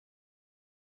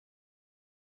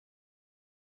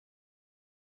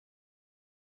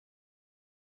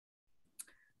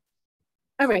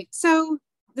All right, so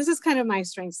this is kind of my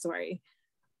strength story.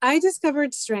 I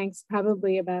discovered strengths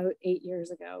probably about 8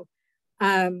 years ago.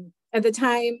 At the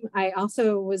time, I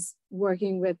also was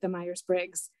working with the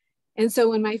Myers-Briggs. And so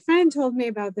when my friend told me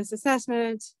about this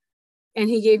assessment and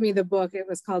he gave me the book, it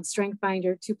was called Strength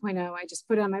Finder 2.0. I just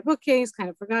put it on my bookcase, kind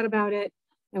of forgot about it,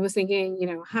 and was thinking, you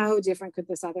know, how different could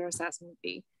this other assessment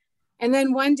be? And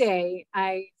then one day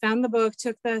I found the book,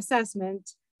 took the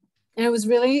assessment, and I was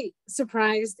really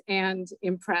surprised and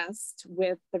impressed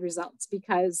with the results,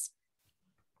 because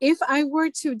if I were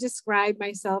to describe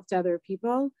myself to other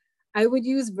people, I would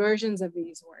use versions of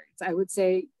these words. I would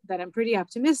say that I'm pretty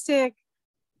optimistic.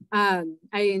 I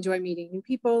enjoy meeting new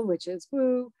people, which is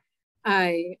woo.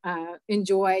 I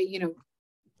enjoy, you know,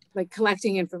 like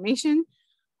collecting information,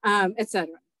 etc.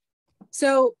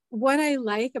 So what I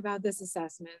like about this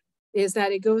assessment is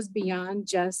that it goes beyond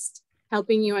just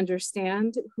helping you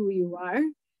understand who you are,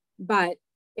 but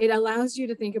it allows you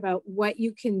to think about what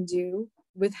you can do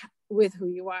with who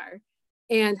you are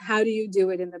and how do you do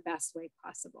it in the best way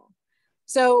possible.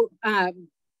 So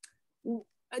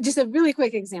just a really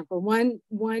quick example.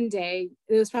 One day,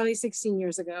 it was probably 16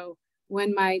 years ago,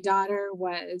 when my daughter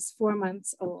was 4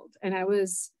 months old, and I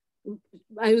was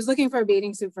looking for a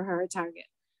bathing suit for her at Target.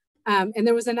 And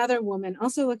there was another woman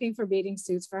also looking for bathing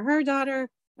suits for her daughter.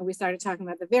 And we started talking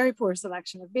about the very poor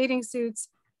selection of bathing suits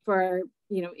for,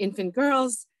 you know, infant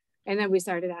girls. And then we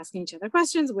started asking each other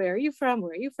questions. Where are you from?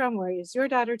 Where are you from? Where is your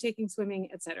daughter taking swimming,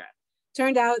 etc.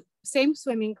 Turned out same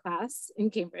swimming class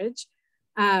in Cambridge.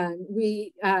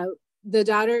 The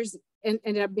daughters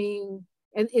ended up being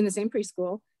in the same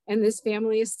preschool. And this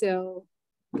family is still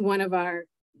one of our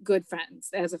good friends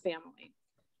as a family.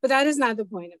 But that is not the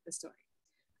point of the story.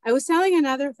 I was telling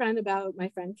another friend about my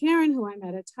friend Karen, who I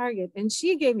met at Target, and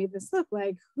she gave me this look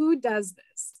like, who does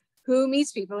this? Who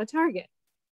meets people at Target?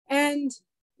 And,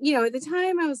 you know, at the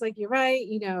time I was like, you're right,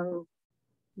 you know,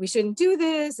 we shouldn't do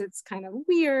this. It's kind of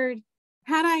weird.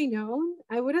 Had I known,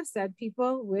 I would have said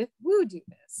people with woo do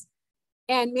this.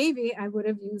 And maybe I would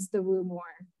have used the woo more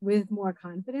with more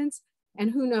confidence.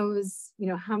 And who knows, you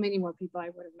know, how many more people I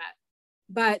would have met.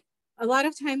 But a lot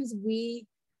of times we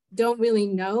don't really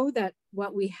know that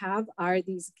what we have are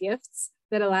these gifts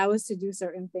that allow us to do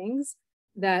certain things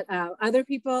that other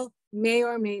people may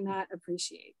or may not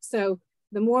appreciate. So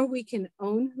the more we can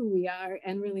own who we are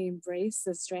and really embrace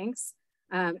the strengths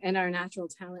and our natural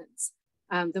talents,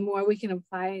 the more we can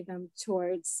apply them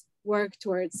towards work,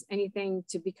 towards anything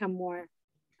to become more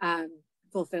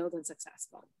fulfilled and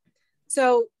successful.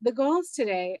 So the goals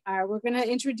today are, we're going to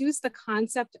introduce the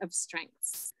concept of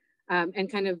strengths and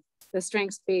kind of the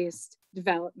strengths-based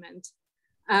development.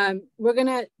 We're going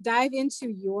to dive into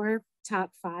your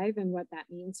top 5 and what that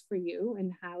means for you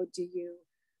and how do you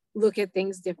look at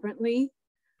things differently.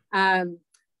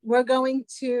 We're going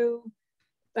to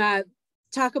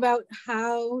talk about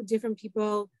how different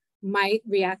people might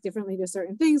react differently to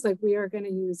certain things. Like, we are going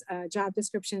to use a job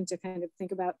description to kind of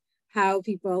think about how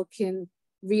people can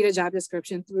read a job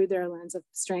description through their lens of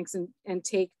strengths and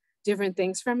take different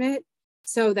things from it,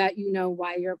 so that you know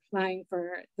why you're applying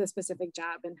for the specific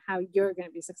job and how you're going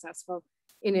to be successful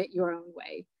in it your own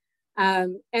way.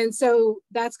 And so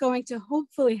that's going to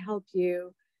hopefully help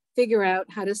you figure out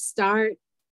how to start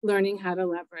learning how to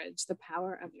leverage the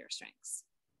power of your strengths.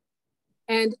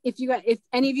 And if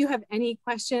any of you have any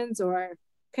questions or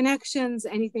connections,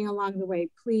 anything along the way,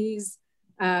 please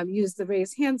use the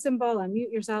raise hand symbol,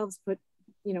 unmute yourselves, put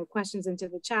questions into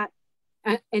the chat,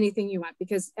 anything you want,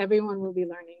 because everyone will be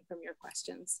learning from your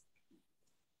questions.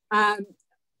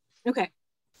 Okay,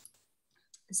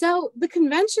 so the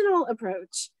conventional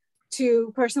approach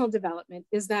to personal development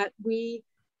is that we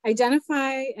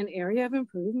identify an area of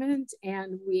improvement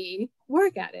and we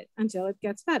work at it until it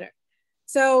gets better.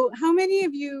 So how many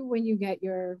of you, when you get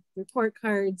your report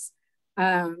cards,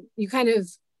 you kind of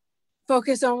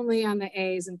focus only on the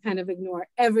A's and kind of ignore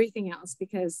everything else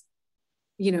because,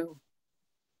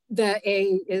 the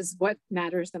A is what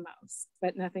matters the most,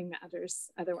 but nothing matters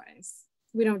otherwise?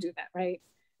 We don't do that, right?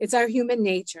 It's our human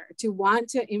nature to want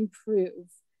to improve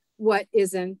what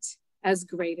isn't as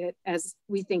great as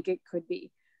we think it could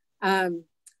be.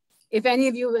 If any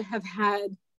of you have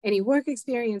had any work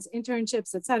experience,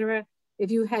 internships, etc., if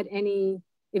you had any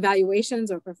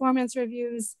evaluations or performance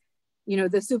reviews,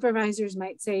 the supervisors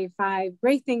might say 5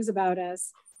 great things about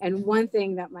us and 1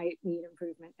 thing that might need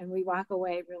improvement. And we walk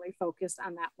away really focused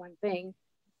on that 1 thing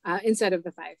instead of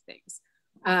the 5 things.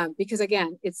 Because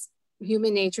again, it's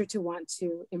human nature to want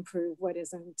to improve what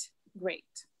isn't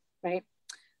great, right?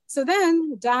 So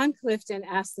then Don Clifton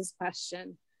asked this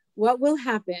question: what will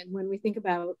happen when we think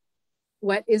about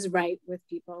what is right with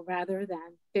people rather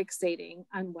than fixating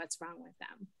on what's wrong with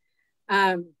them.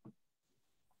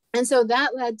 And so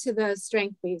that led to the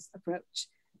strength-based approach.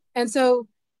 And so,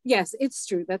 yes, it's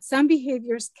true that some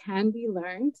behaviors can be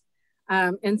learned,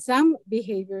 and some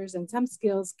behaviors and some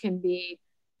skills can be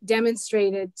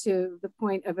demonstrated to the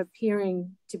point of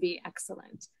appearing to be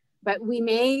excellent. But we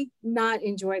may not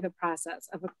enjoy the process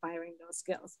of acquiring those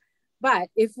skills. But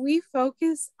if we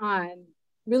focus on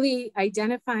really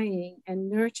identifying and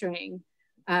nurturing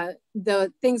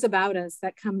the things about us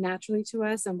that come naturally to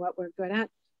us and what we're good at,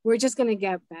 we're just going to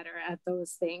get better at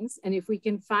those things. And if we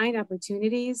can find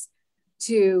opportunities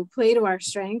to play to our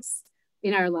strengths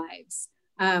in our lives,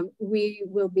 we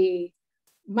will be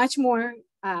much more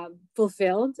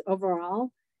fulfilled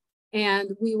overall, and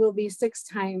we will be 6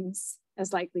 times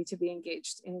as likely to be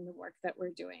engaged in the work that we're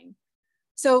doing.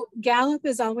 So Gallup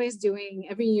is always doing,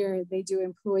 every year they do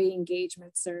employee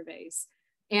engagement surveys,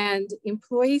 and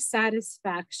employee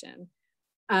satisfaction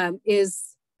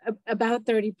is about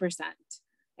 30%.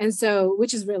 And so,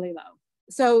 which is really low.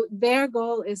 So their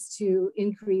goal is to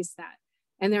increase that.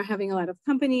 And they're having a lot of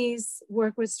companies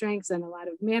work with strengths and a lot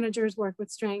of managers work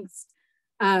with strengths.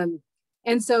 And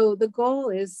so the goal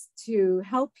is to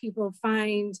help people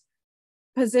find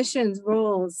positions,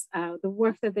 roles, the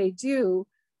work that they do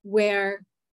where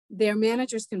their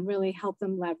managers can really help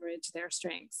them leverage their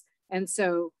strengths. And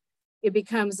so it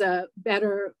becomes a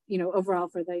better, overall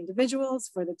for the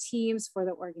individuals, for the teams, for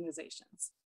the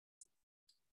organizations.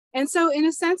 And so in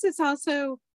a sense, it's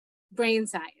also brain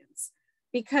science,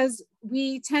 because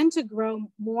we tend to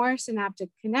grow more synaptic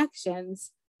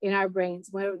connections in our brains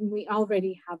when we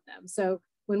already have them. So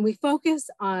when we focus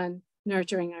on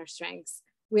nurturing our strengths,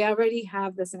 we already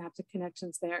have the synaptic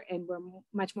connections there, and we're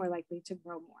much more likely to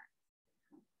grow more.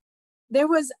 There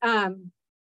was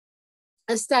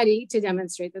a study to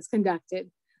demonstrate this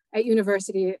conducted at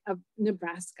University of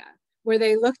Nebraska, where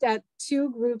they looked at 2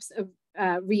 groups of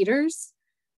readers,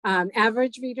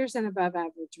 average readers and above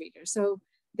average readers. So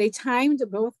they timed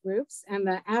both groups, and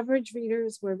the average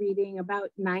readers were reading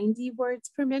about 90 words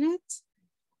per minute,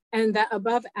 and the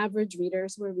above average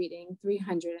readers were reading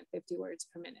 350 words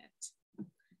per minute.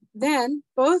 Then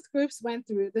both groups went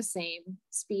through the same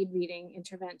speed reading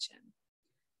intervention,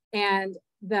 and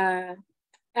the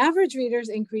average readers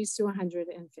increased to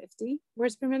 150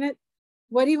 words per minute.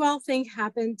 What do you all think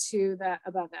happened to the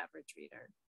above average reader?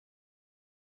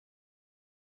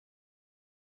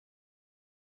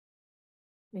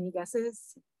 Any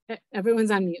guesses? Everyone's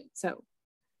on mute, so.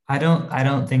 I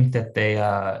don't think that they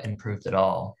improved at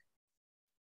all.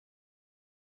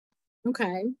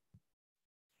 Okay.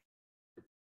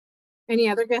 Any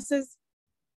other guesses?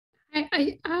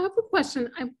 I have a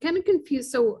question. I'm kind of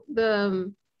confused. So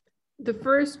the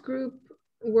first group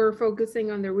were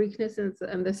focusing on their weaknesses,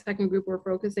 and the second group were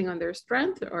focusing on their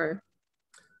strength, or?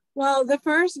 Well, the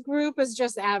first group was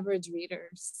just average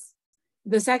readers.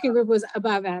 The second group was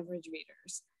above average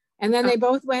readers. And then they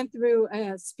both went through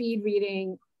a speed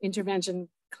reading intervention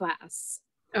class.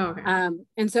 Oh, okay.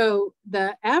 And so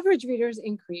the average readers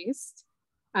increased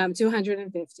to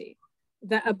 150.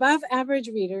 The above average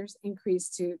readers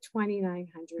increased to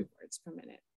 2,900 words per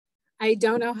minute. I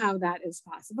don't know how that is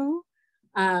possible,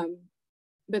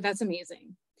 but that's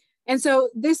amazing. And so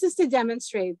this is to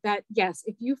demonstrate that, yes,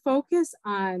 if you focus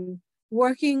on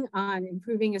working on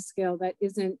improving a skill that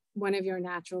isn't one of your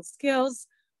natural skills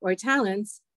or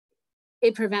talents,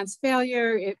 it prevents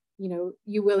failure,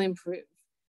 you will improve.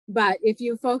 But if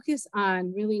you focus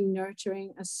on really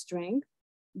nurturing a strength,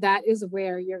 that is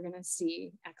where you're going to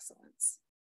see excellence.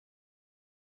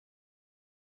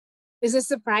 Is this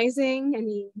surprising?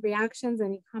 Any reactions,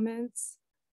 any comments?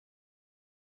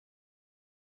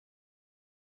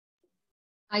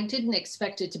 I didn't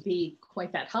expect it to be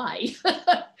quite that high.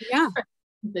 Yeah.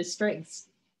 The strengths.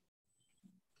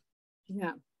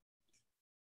 Yeah.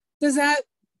 Does that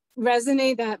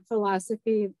resonate, that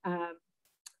philosophy?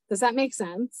 Does that make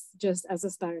sense just as a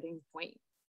starting point?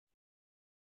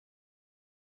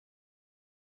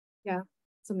 Yeah,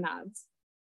 some nods.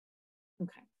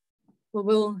 Okay. Well,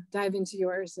 we'll dive into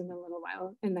yours in a little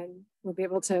while, and then we'll be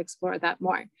able to explore that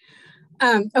more.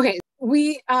 Okay,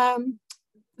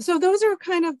 so those are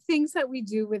kind of things that we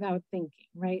do without thinking,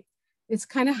 right? It's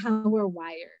kind of how we're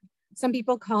wired. Some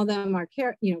people call them our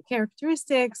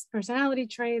characteristics, personality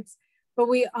traits, but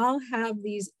we all have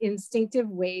these instinctive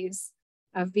ways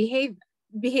of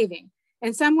behaving.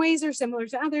 And some ways are similar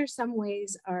to others, some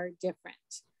ways are different.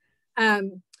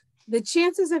 The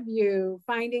chances of you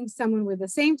finding someone with the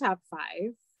same top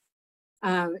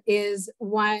 5 is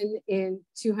 1 in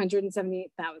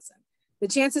 278,000. The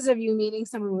chances of you meeting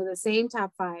someone with the same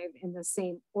top 5 in the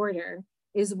same order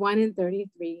is 1 in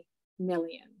 33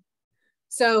 million.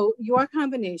 So your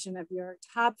combination of your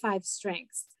top 5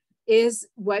 strengths is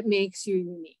what makes you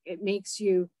unique. It makes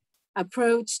you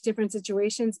approach different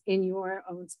situations in your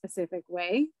own specific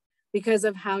way because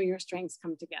of how your strengths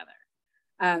come together.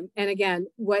 And again,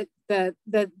 what the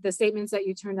statements that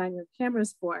you turned on your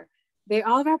cameras for, they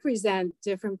all represent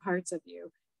different parts of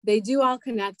you. They do all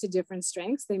connect to different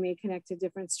strengths. They may connect to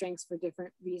different strengths for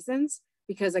different reasons,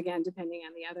 because again, depending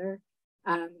on the other,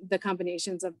 the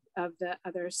combinations of the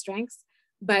other strengths,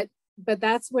 but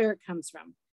that's where it comes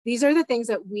from. These are the things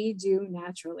that we do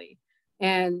naturally,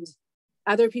 and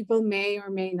other people may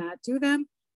or may not do them.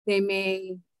 They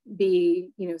may be,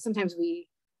 sometimes we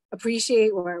appreciate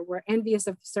or we're envious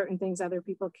of certain things other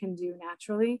people can do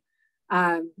naturally.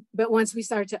 But once we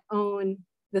start to own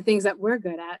the things that we're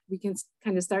good at, we can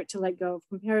kind of start to let go of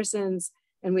comparisons,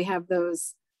 and we have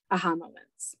those aha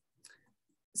moments.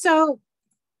 So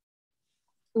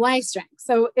why strengths?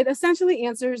 So it essentially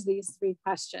answers these 3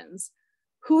 questions: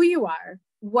 who you are,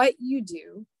 what you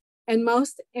do, and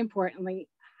most importantly,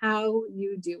 how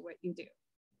you do what you do.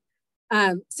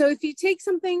 So if you take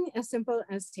something as simple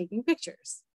as taking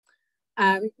pictures,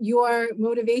 your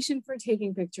motivation for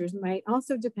taking pictures might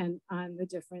also depend on the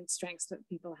different strengths that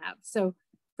people have. So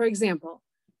for example,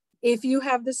 if you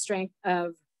have the strength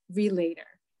of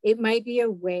relator, it might be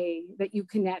a way that you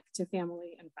connect to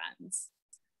family and friends.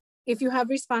 If you have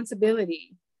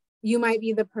responsibility, you might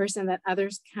be the person that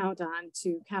others count on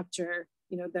to capture,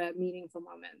 the meaningful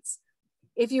moments.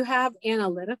 If you have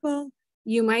analytical,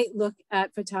 you might look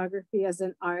at photography as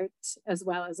an art as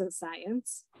well as a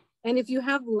science. And if you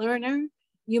have learner,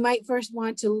 you might first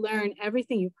want to learn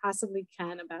everything you possibly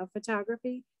can about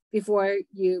photography before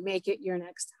you make it your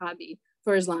next hobby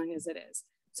for as long as it is.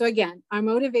 So again, our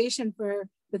motivation for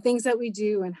the things that we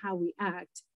do and how we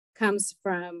act comes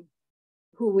from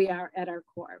who we are at our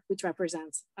core, which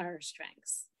represents our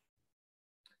strengths.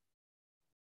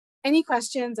 Any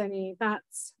questions, any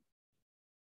thoughts?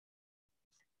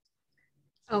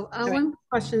 Oh, one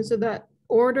question. So the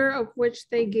order of which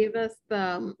they gave us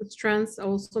the strengths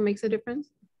also makes a difference?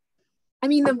 I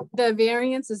mean, the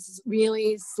variance is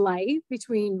really slight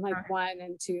between like 1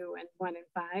 and 2 and 1 and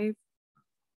 5.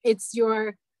 It's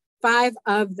your 5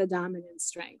 of the dominant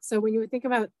strengths. So when you would think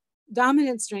about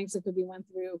dominant strengths, it could be 1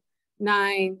 through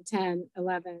 9, 10,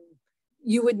 11.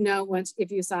 You would know once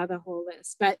if you saw the whole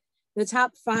list. But the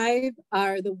top 5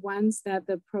 are the ones that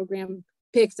the program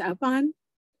picked up on.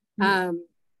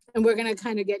 And we're going to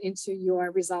kind of get into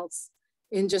your results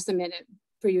in just a minute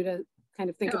for you to kind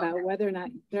of think about whether or not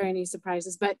there are any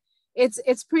surprises, but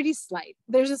it's pretty slight.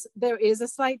 There is a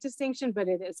slight distinction, but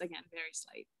it is, again, very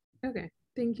slight. Okay,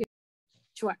 thank you.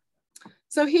 Sure.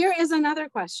 So here is another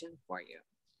question for you.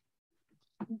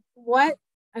 What,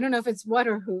 I don't know if it's what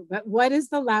or who, but what is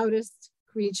the loudest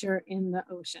creature in the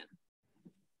ocean?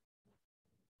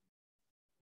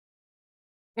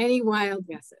 Any wild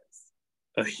guesses?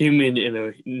 A human in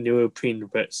a neoprene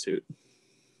wetsuit.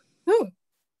 Oh,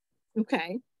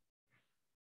 okay.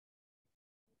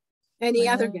 Any whale.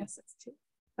 other guesses too?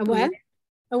 A what?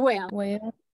 A whale.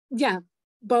 Whale. Yeah,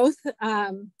 both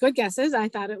good guesses. I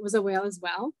thought it was a whale as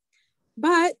well.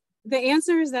 But the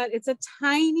answer is that it's a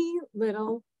tiny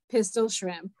little pistol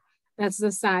shrimp that's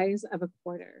the size of a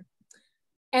quarter.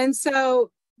 And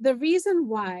so the reason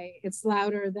why it's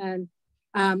louder than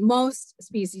most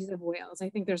species of whales, I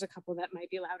think there's a couple that might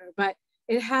be louder, but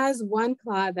it has one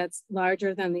claw that's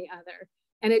larger than the other,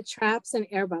 and it traps an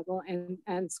air bubble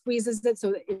and squeezes it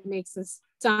so that it makes this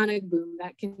sonic boom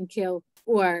that can kill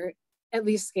or at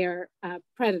least scare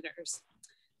predators.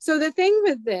 So the thing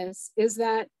with this is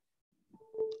that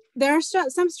there are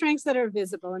some strengths that are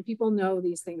visible and people know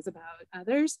these things about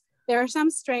others. There are some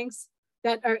strengths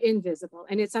that are invisible,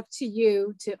 and it's up to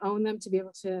you to own them, to be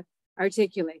able to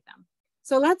articulate them.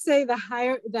 So let's say the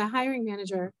hiring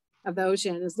manager of the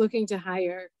ocean is looking to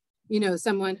hire,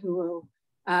 someone who will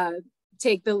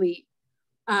take the lead,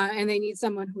 and they need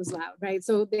someone who's loud, right?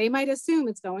 So they might assume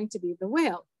it's going to be the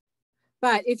whale.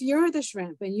 But if you're the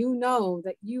shrimp and you know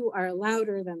that you are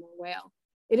louder than the whale,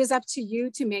 it is up to you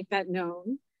to make that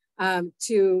known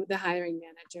to the hiring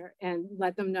manager and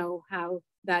let them know how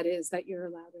that is that you're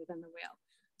louder than the whale.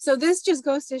 So this just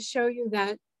goes to show you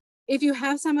that if you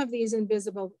have some of these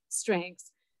invisible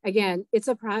strengths, again, it's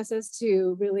a process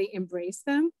to really embrace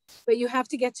them, but you have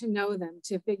to get to know them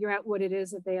to figure out what it is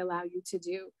that they allow you to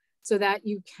do so that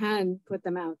you can put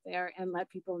them out there and let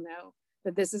people know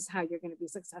that this is how you're going to be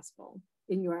successful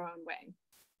in your own way.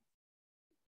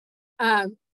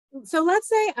 So let's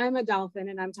say I'm a dolphin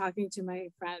and I'm talking to my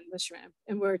friend, the shrimp,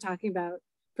 and we're talking about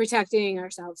protecting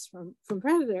ourselves from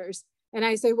predators. And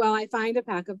I say, well, I find a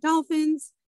pack of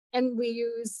dolphins and we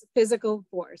use physical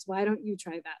force. Why don't you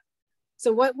try that?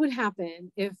 So what would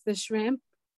happen if the shrimp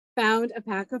found a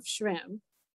pack of shrimp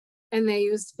and they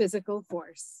used physical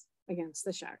force against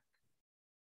the shark?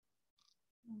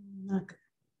 Okay.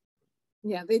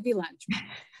 Yeah, they'd be lunch.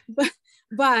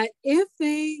 But if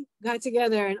they got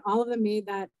together and all of them made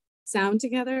that sound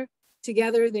together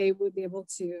they would be able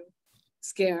to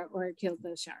scare or kill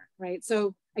the shark, right?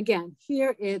 So again,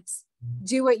 here it's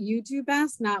do what you do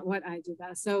best, not what I do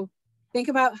best. So think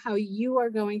about how you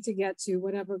are going to get to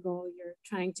whatever goal you're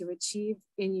trying to achieve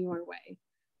in your way.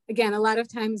 Again, a lot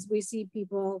of times we see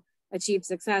people achieve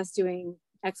success doing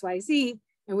X, Y, Z,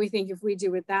 and we think if we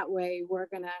do it that way, we're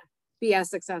gonna be as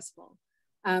successful.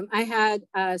 I had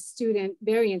a student,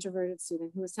 very introverted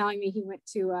student, who was telling me he went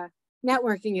to a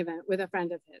networking event with a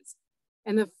friend of his.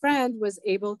 And the friend was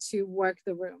able to work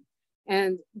the room.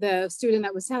 And the student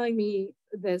that was telling me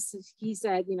this, he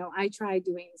said, you know, I tried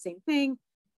doing the same thing,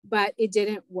 but it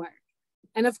didn't work.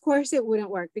 And of course it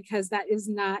wouldn't work because that is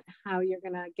not how you're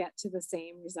gonna get to the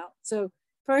same result. So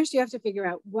first you have to figure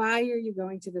out, why are you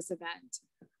going to this event?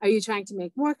 Are you trying to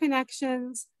make more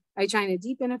connections? Are you trying to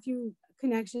deepen a few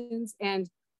connections? And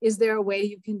is there a way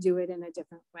you can do it in a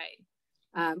different way?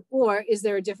 Or is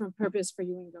there a different purpose for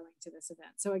you in going to this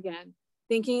event? So again,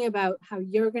 thinking about how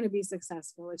you're going to be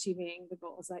successful achieving the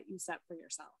goals that you set for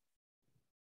yourself.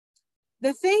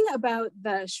 The thing about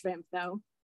the shrimp, though,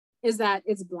 is that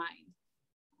it's blind.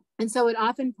 And so it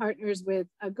often partners with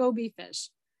a goby fish.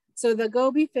 So the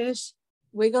goby fish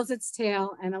wiggles its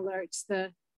tail and alerts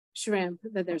the shrimp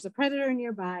that there's a predator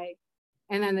nearby.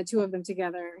 And then the two of them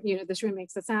together, you know, the shrimp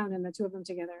makes the sound and the two of them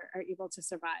together are able to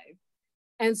survive.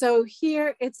 And so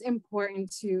here it's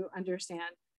important to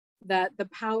understand that the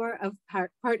power of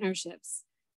partnerships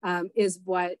is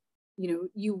what, you know,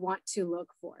 you want to look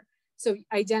for. So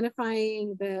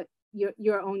identifying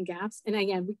your own gaps. And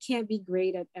again, we can't be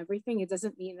great at everything. It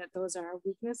doesn't mean that those are our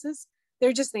weaknesses.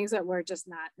 They're just things that we're just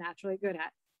not naturally good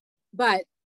at. But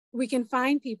we can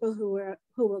find people who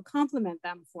will complement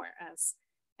them for us.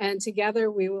 And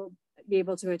together we will be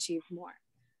able to achieve more.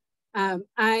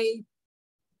 I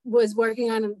was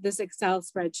working on this Excel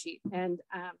spreadsheet, and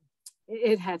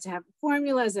it had to have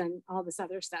formulas and all this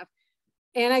other stuff.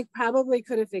 And I probably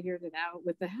could have figured it out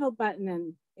with the help button,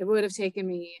 and it would have taken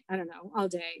me, I don't know, all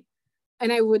day.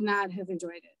 And I would not have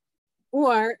enjoyed it.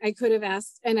 Or I could have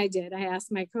asked, and I did. I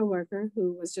asked my coworker,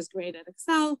 who was just great at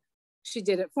Excel. She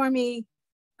did it for me.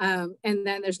 And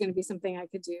then there's going to be something I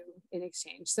could do in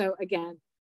exchange. So again,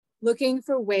 looking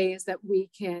for ways that we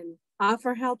can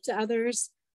offer help to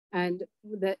others and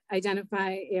that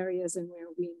identify areas in where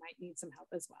we might need some help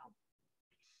as well.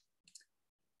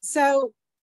 So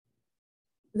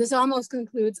this almost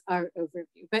concludes our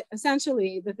overview, but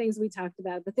essentially the things we talked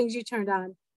about, the things you turned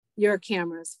on your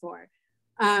cameras for,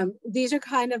 these are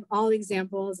kind of all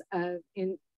examples of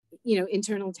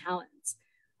internal talents.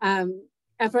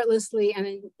 Effortlessly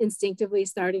and instinctively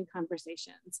starting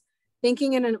conversations,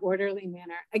 thinking in an orderly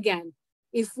manner. Again,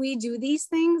 if we do these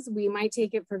things, we might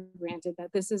take it for granted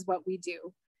that this is what we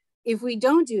do. If we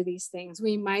don't do these things,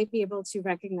 we might be able to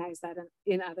recognize that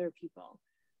in other people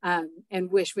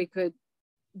and wish we could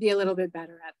be a little bit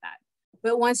better at that.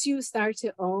 But once you start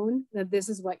to own that this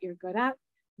is what you're good at,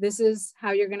 this is how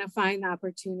you're gonna find the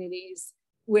opportunities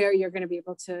where you're gonna be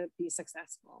able to be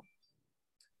successful.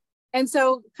 And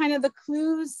so kind of the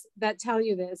clues that tell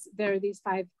you this, there are these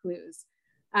 5 clues.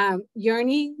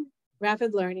 Yearning,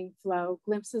 rapid learning, flow,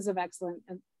 glimpses of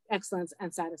excellence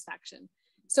and satisfaction.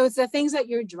 So it's the things that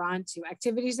you're drawn to,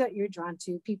 activities that you're drawn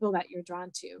to, people that you're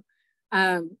drawn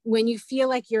to. When you feel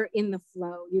like you're in the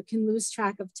flow, you can lose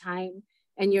track of time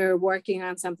and you're working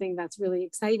on something that's really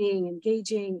exciting,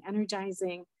 engaging,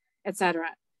 energizing,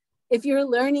 etc. If you're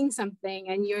learning something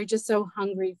and you're just so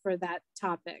hungry for that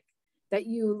topic, that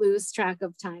you lose track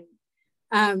of time.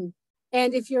 And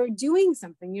if you're doing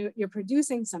something, you're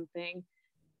producing something,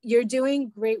 you're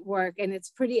doing great work and it's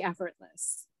pretty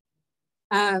effortless.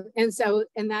 And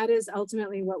that is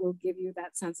ultimately what will give you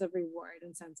that sense of reward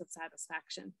and sense of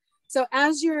satisfaction. So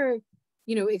as you're,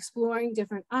 exploring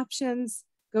different options,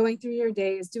 going through your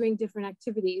days, doing different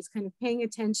activities, kind of paying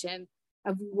attention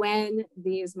of when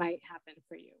these might happen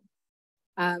for you.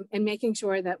 And making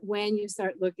sure that when you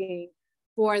start looking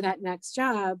for that next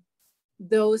job,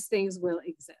 those things will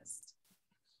exist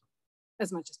as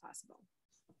much as possible.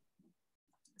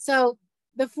 So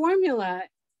the formula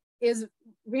is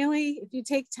really, if you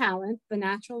take talent, the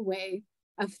natural way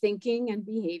of thinking and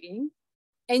behaving,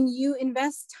 and you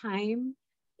invest time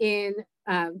in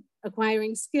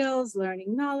acquiring skills,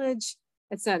 learning knowledge,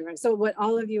 etc. So what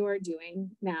all of you are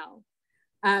doing now,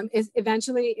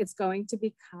 eventually it's going to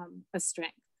become a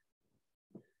strength.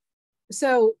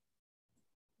 So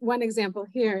one example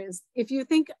here is, if you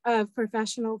think of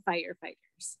professional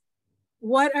firefighters,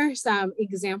 what are some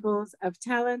examples of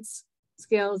talents,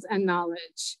 skills, and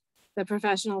knowledge that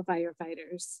professional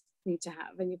firefighters need to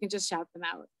have? And you can just shout them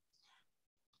out.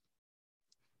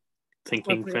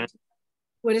 Thinking fast.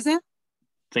 What is it?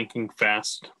 Thinking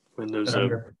fast. When there's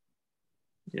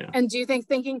yeah. And do you think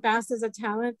thinking fast is a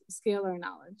talent, skill, or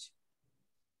knowledge?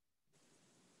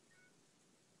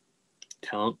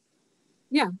 Talent.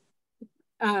 Yeah.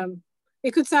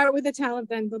 It could start with a talent,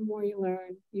 then the more you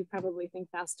learn, you probably think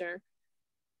faster.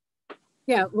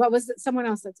 Yeah, what was it? Someone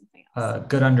else said something else.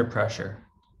 Good under pressure.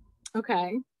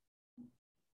 Okay.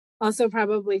 Also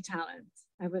probably talent,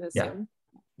 I would assume.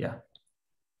 Yeah.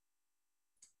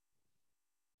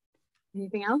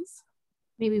 Anything else?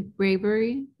 Maybe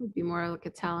bravery would be more like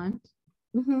a talent.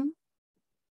 Mm-hmm.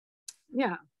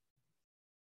 Yeah.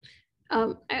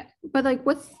 But like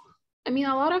a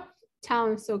lot of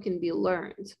talents still can be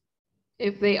learned.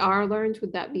 If they are learned,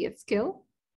 would that be a skill?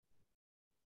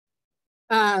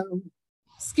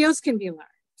 Skills can be learned.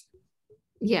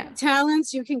 Yeah.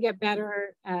 Talents, you can get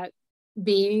better at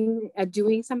doing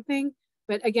something,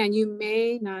 but again, you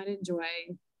may not enjoy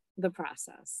the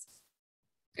process.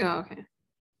 Oh, okay.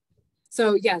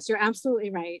 So yes, you're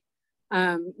absolutely right.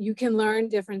 You can learn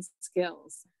different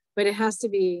skills, but it has to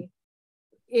be,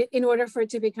 in order for it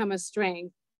to become a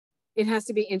strength, it has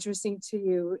to be interesting to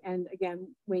you. And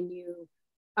again, when you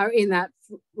are in that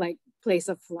like place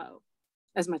of flow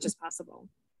as much as possible.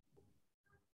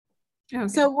 Okay.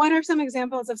 So what are some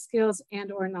examples of skills and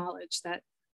or knowledge that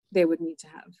they would need to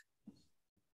have?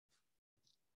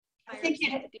 I think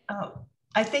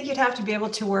you'd have to be able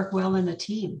to work well in a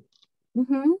team.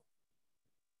 Mm-hmm.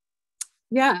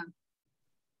 Yeah,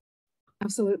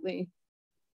 absolutely.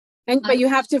 But you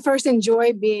have to first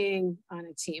enjoy being on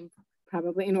a team,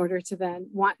 probably, in order to then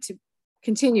want to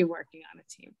continue working on a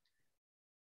team.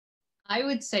 I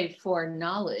would say for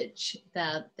knowledge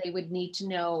that they would need to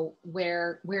know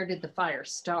where did the fire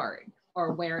start,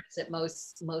 or where is it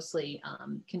mostly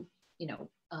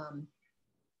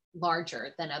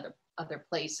larger than other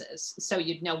places, so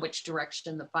you'd know which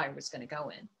direction the fire was going to go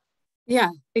in. Yeah,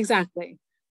 exactly.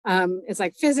 It's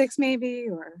like physics maybe,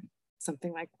 or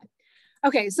something like that.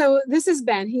 Okay, so this is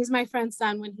Ben. He's my friend's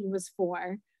son when he was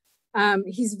 4.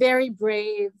 He's very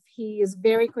brave. He is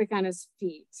very quick on his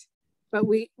feet. But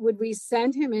would we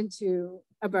send him into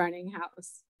a burning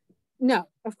house? No,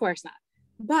 of course not.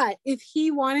 But if he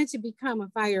wanted to become a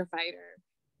firefighter,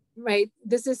 right,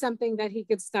 this is something that he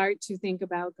could start to think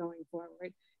about going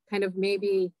forward, kind of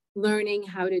maybe learning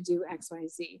how to do X, Y,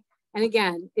 Z. And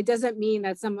again, it doesn't mean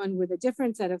that someone with a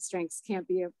different set of strengths can't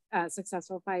be a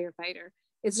successful firefighter.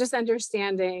 It's just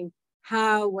understanding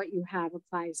how what you have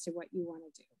applies to what you want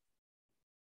to do.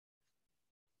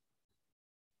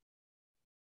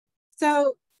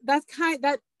 So that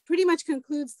pretty much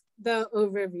concludes the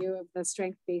overview of the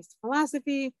strength-based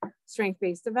philosophy,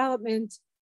 strength-based development.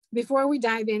 Before we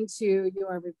dive into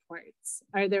your reports,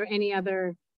 are there any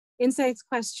other insights,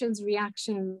 questions,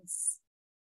 reactions?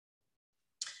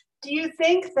 Do you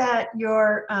think that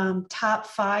your top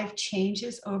 5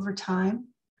 changes over time?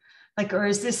 Like, or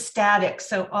is this static?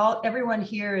 So everyone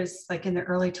here is like in their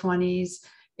early 20s.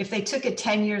 If they took it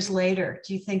 10 years later,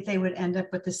 do you think they would end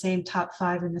up with the same top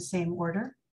 5 in the same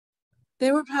order?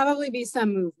 There would probably be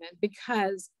some movement,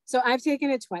 because, so I've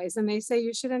taken it twice, and they say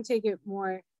you shouldn't take it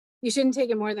more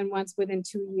than once within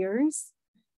 2 years.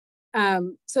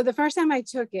 So the first time I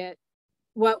took it,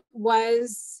 what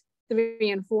was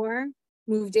 3 and 4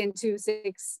 moved into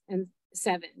 6 and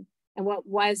 7. And what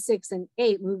was 6 and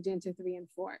 8 moved into 3 and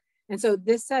 4. And so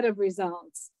this set of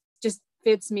results just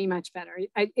fits me much better.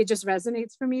 It just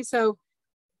resonates for me. So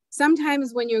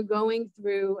sometimes when you're going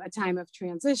through a time of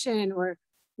transition, or,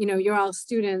 you're all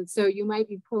students, so you might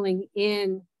be pulling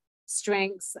in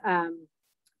strengths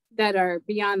that are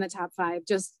beyond the top 5,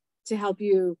 just to help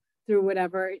you through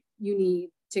whatever you need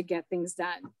to get things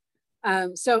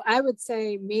done. So I would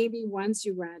say maybe once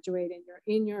you graduate and you're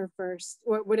in your first,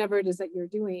 or whatever it is that you're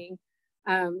doing,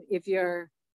 if you're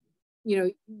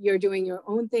doing your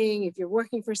own thing, if you're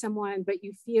working for someone, but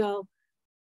you feel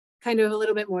kind of a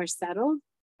little bit more settled,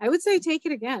 I would say take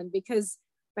it again, because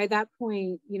by that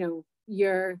point,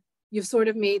 you've sort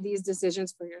of made these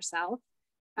decisions for yourself.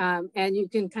 And you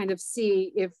can kind of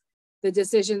see if the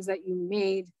decisions that you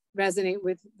made resonate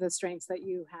with the strengths that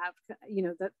you have,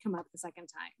 that come up the second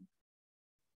time.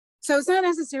 So it's not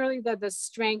necessarily that the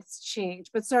strengths change,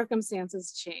 but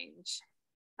circumstances change,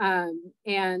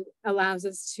 and allows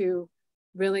us to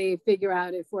really figure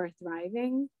out if we're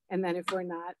thriving And then if we're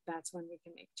not, that's when we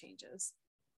can make changes.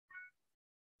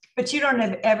 But you don't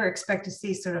ever expect to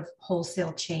see sort of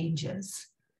wholesale changes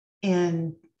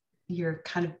in your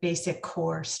kind of basic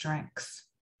core strengths.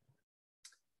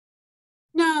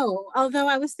 No, although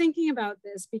I was thinking about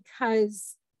this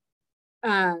because,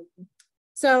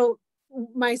 so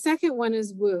my second one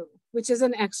is woo, which is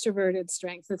an extroverted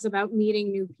strength. It's about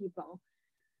meeting new people.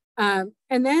 And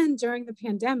then during the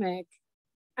pandemic,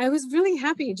 I was really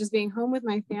happy just being home with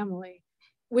my family,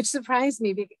 which surprised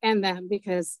me and them,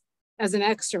 because as an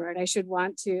extrovert, I should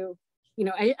want to, you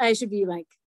know, I should be like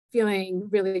feeling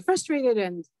really frustrated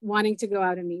and wanting to go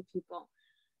out and meet people.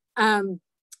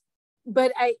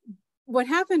 But what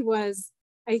happened was,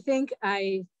 I think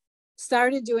I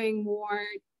started doing more,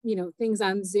 you know, things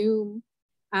on Zoom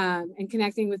and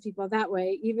connecting with people that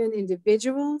way, even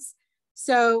individuals.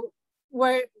 So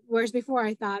whereas before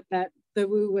I thought that the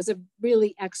woo was a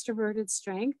really extroverted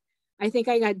strength, I think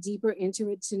I got deeper into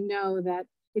it to know that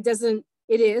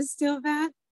it is still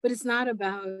that, but it's not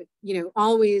about, you know,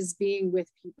 always being with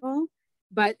people,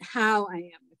 but how I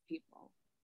am with people,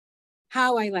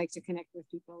 how I like to connect with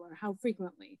people, or how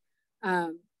frequently.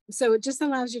 So it just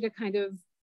allows you to kind of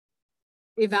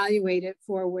evaluate it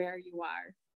for where you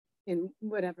are in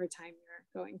whatever time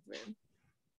you're going through.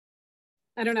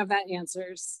 I don't know if that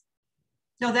answers.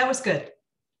 No, that was good.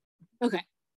 Okay.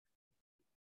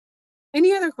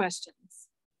 Any other questions?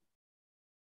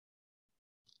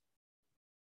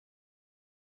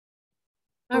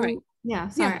 All right. Yeah,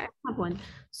 sorry, I have one.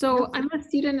 So I'm a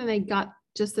student and I got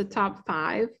just the top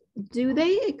 5. Do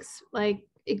they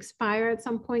expire at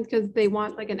some point because they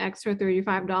want like an extra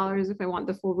 $35 if I want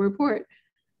the full report?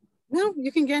 No,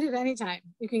 you can get it anytime.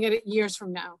 You can get it years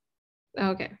from now.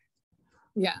 Okay.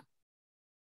 Yeah.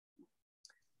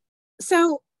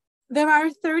 So there are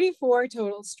 34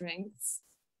 total strengths,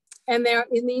 and they're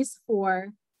in these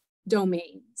 4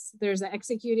 domains. There's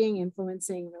executing,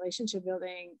 influencing, relationship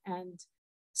building, and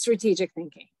strategic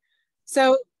thinking.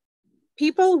 So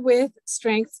people with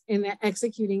strengths in the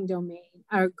executing domain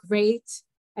are great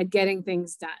at getting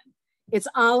things done. It's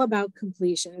all about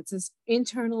completion. It's this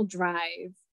internal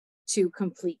drive to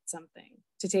complete something,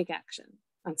 to take action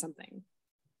on something.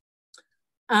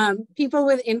 People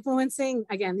with influencing,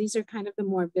 again, these are kind of the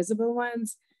more visible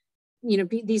ones. You know,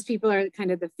 these people are kind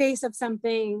of the face of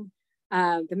something,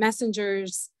 the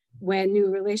messengers. When new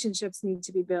relationships need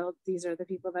to be built, these are the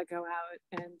people that go out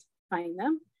and find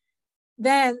them.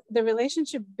 Then the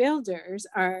relationship builders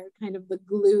are kind of the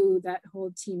glue that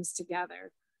hold teams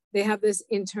together. They have this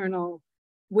internal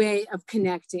way of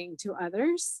connecting to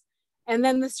others. And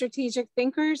then the strategic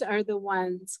thinkers are the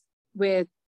ones with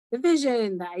the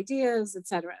vision, the ideas,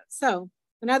 etc. So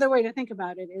another way to think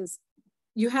about it is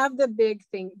you have the big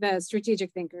thing, the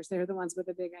strategic thinkers, they're the ones with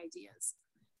the big ideas.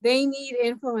 They need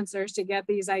influencers to get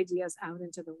these ideas out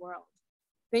into the world.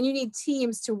 Then you need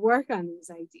teams to work on these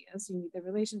ideas. You need the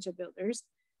relationship builders,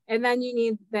 and then you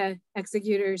need the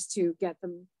executors to get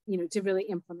them, you know, to really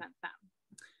implement them.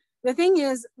 The thing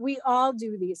is, we all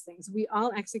do these things. We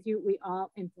all execute, we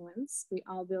all influence, we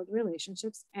all build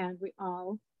relationships, and we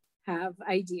all have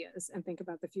ideas and think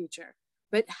about the future.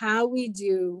 But how we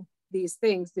do these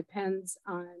things depends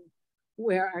on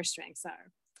where our strengths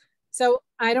are. So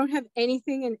I don't have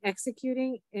anything in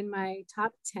executing in my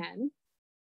top 10,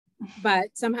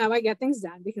 but somehow I get things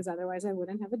done because otherwise I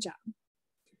wouldn't have a job.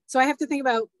 So I have to think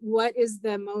about what is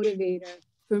the motivator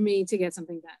for me to get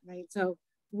something done, right? So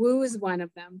woo is one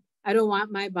of them. I don't want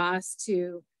my boss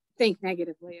to think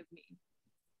negatively of me.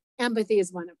 Empathy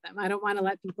is one of them. I don't want to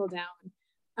let people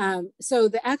down. So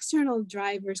the external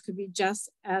drivers could be just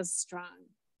as strong.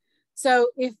 So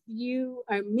if you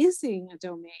are missing a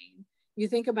domain, you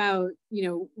think about, you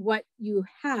know, what you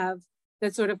have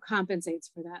that sort of compensates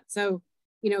for that. So,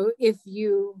 you know, if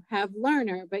you have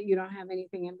learner, but you don't have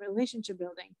anything in relationship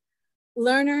building,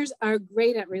 learners are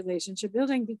great at relationship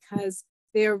building because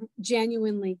they're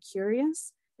genuinely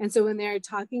curious. And so when they're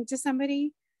talking to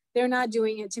somebody, they're not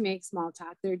doing it to make small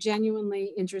talk. They're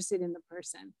genuinely interested in the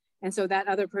person. And so that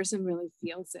other person really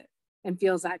feels it and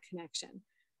feels that connection.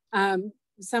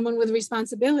 Someone with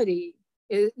responsibility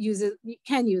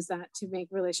can use that to make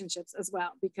relationships as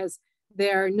well, because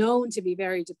they're known to be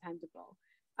very dependable.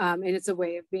 And it's a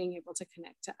way of being able to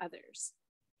connect to others.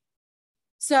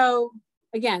 So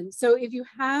again, so if you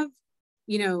have,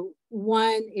 you know,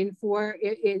 1 in 4,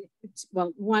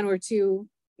 well, 1 or 2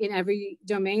 in every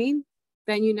domain,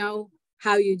 then you know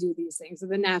how you do these things, or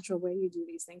the natural way you do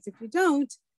these things. If you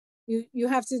don't, you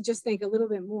have to just think a little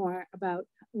bit more about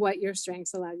what your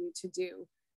strengths allow you to do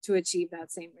to achieve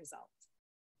that same result.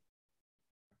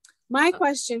 My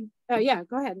question, yeah,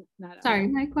 go ahead, Nada. Sorry,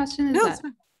 my question is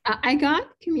I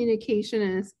got communication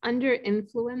is under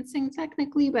influencing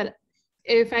technically, but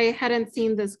if I hadn't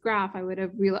seen this graph, I would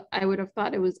have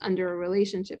thought it was under a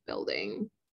relationship building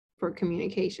for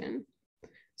communication.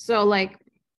 So like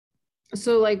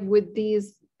would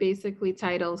these basically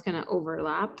titles kind of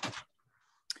overlap?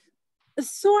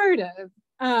 Sort of.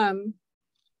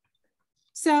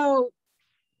 So,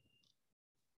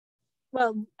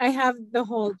 well, I have the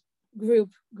whole group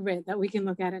grid that we can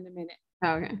look at in a minute.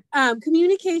 Okay.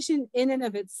 Communication in and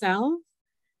of itself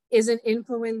is an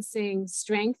influencing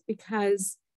strength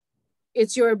because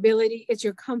it's your ability, it's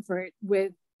your comfort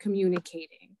with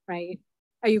communicating, right?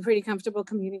 Are you pretty comfortable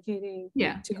communicating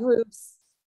to groups?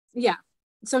 Yeah.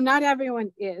 So not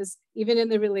everyone is, even in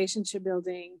the relationship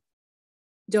building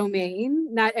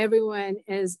domain, not everyone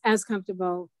is as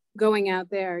comfortable going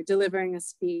out there, delivering a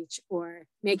speech or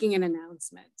making an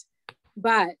announcement.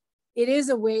 But it is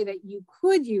a way that you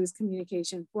could use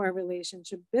communication for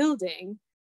relationship building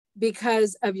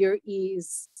because of your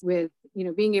ease with,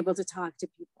 being able to talk to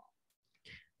people.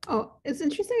 Oh, it's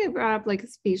interesting you brought up like a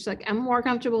speech. Like I'm more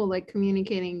comfortable like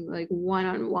communicating like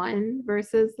one-on-one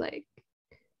versus like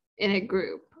in a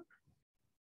group.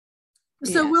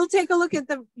 So we'll take a look at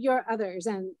your others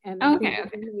and okay.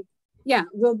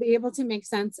 We'll be able to make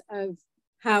sense of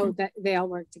how that they all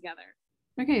work together.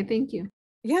 Okay, thank you.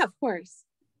 Yeah, of course.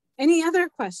 Any other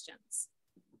questions?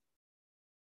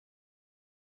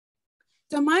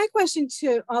 So my question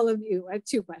to all of you, I have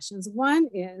two questions. One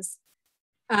is,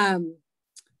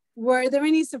 were there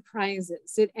any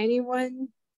surprises? Did anyone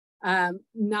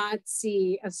not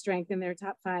see a strength in their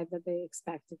top 5 that they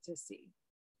expected to see?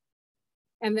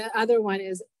 And the other one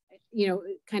is,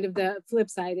 kind of the flip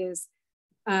side is,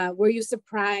 were you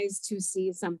surprised to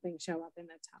see something show up in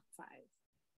the top 5?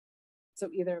 So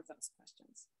either of those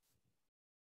questions.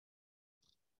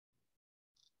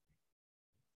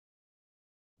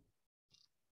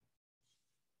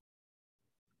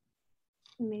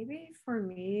 Maybe for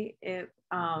me, it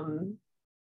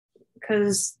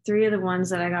because 3 of the ones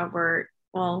that I got were,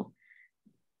 well,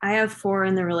 I have 4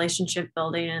 in the relationship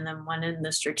building and then 1 in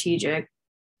the strategic.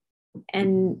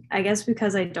 And I guess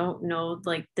because I don't know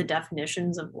like the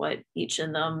definitions of what each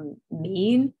of them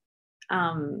mean,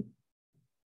 3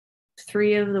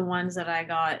 of the ones that I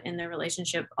got in the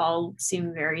relationship all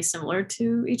seem very similar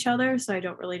to each other. So I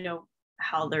don't really know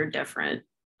how they're different.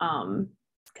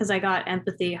 Because I got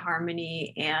empathy,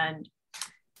 harmony, and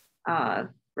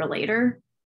relator.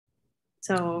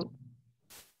 So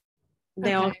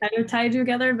they all kind of tie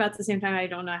together, but at the same time, I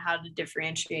don't know how to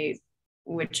differentiate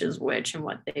which is which and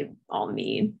what they all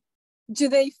mean. Do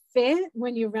they fit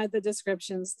when you read the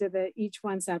descriptions? Each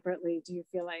one separately, do you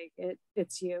feel like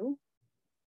it's you?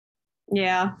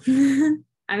 Yeah.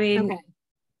 I mean,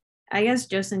 I guess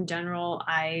just in general,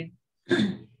 I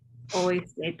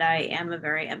always state that I am a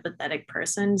very empathetic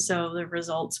person. So the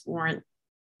results weren't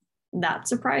that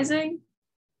surprising.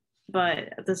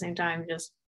 But at the same time,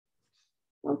 just,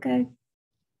 okay.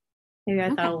 Maybe I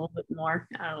thought a little bit more.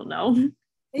 I don't know.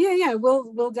 Yeah,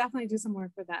 we'll definitely do some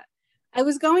work for that. I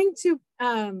was going to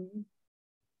upload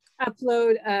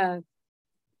a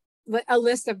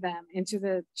list of them into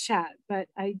the chat, but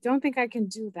I don't think I can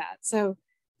do that. So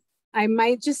I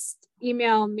might just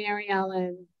email Mary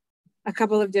Ellen a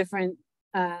couple of different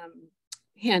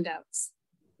handouts.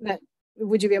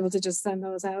 Would you be able to just send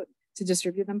those out to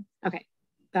distribute them? Okay,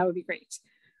 that would be great.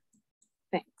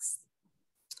 Thanks.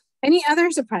 Any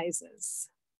other surprises?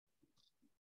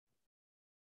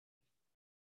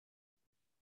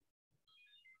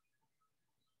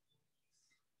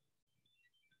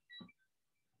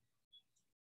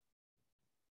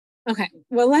 Okay,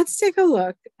 well, let's take a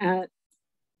look at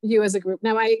you as a group.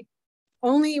 Now, I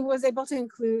only was able to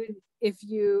include if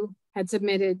you had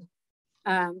submitted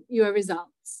your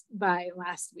results by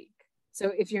last week.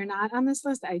 So if you're not on this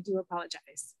list, I do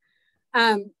apologize.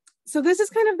 So this is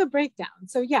kind of the breakdown.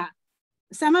 So yeah,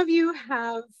 some of you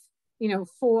have,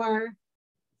 4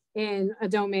 in a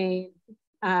domain.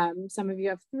 Some of you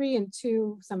have 3 and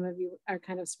 2. Some of you are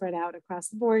kind of spread out across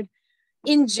the board.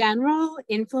 In general,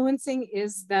 influencing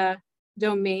is the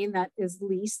domain that is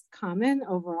least common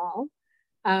overall.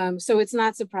 So it's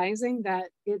not surprising that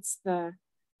it's there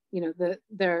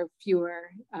are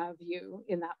fewer of you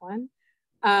in that one.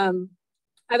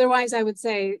 Otherwise, I would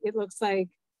say it looks like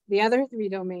the other 3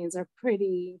 domains are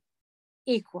pretty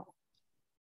equal.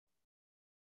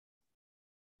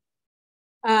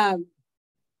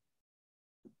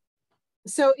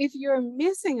 So if you're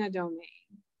missing a domain,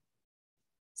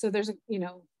 so there's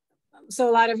so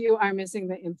a lot of you are missing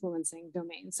the influencing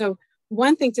domain. So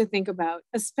one thing to think about,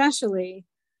 especially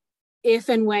if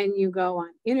and when you go on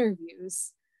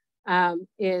interviews,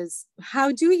 is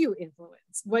how do you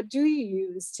influence? What do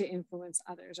you use to influence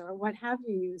others, or what have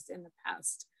you used in the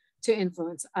past to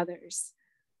influence others?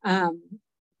 And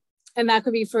that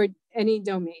could be for any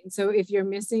domain. So if you're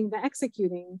missing the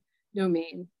executing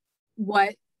domain,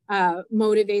 what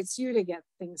motivates you to get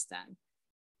things done?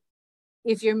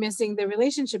 If you're missing the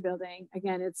relationship building,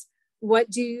 again, it's what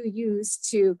do you use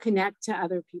to connect to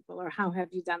other people, or how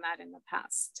have you done that in the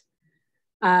past?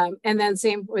 And then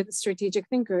same with strategic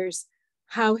thinkers,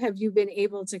 how have you been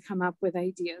able to come up with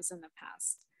ideas in the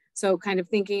past? So kind of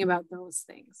thinking about those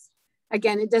things.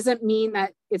 Again, it doesn't mean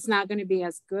that it's not going to be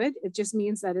as good. It just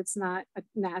means that it's not a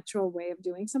natural way of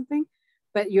doing something,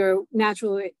 but your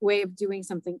natural way of doing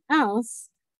something else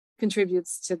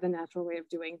contributes to the natural way of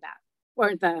doing that,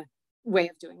 or the way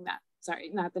of doing that. Sorry,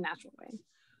 not the natural way.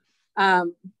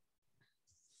 Anne,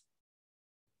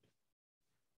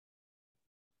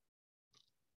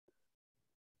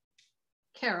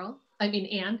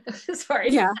 sorry.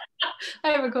 Yeah. I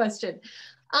have a question.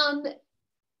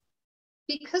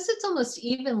 Because it's almost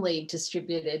evenly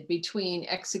distributed between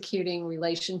executing,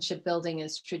 relationship building, and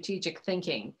strategic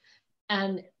thinking,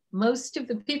 and most of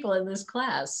the people in this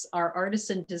class are artists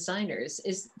and designers,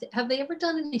 have they ever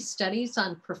done any studies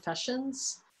on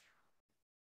professions?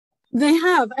 They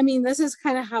have. I mean, this is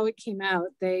kind of how it came out.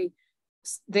 They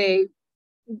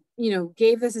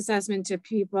gave this assessment to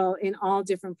people in all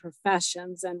different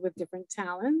professions and with different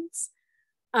talents.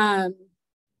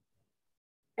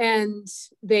 And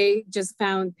they just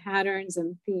found patterns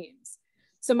and themes.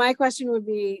 So my question would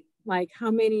be, like, how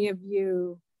many of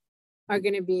you are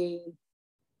going to be,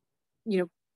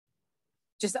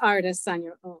 just artists on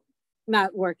your own,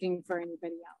 not working for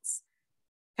anybody else,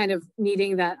 kind of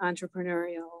needing that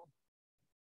entrepreneurial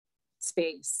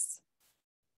space?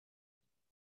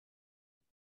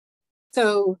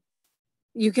 So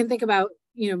you can think about,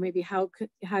 maybe how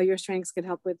your strengths could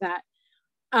help with that.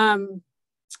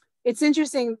 It's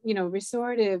interesting,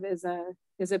 restorative is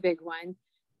a big one.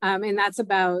 And that's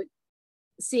about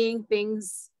seeing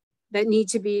things that need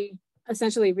to be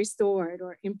essentially restored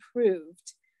or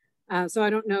improved. So I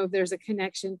don't know if there's a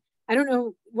connection. I don't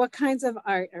know, what kinds of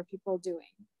art are people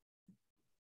doing?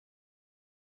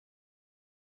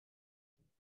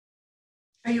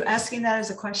 Are you asking that as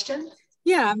a question?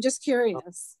 Yeah, I'm just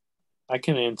curious. I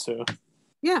can answer.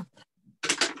 Yeah.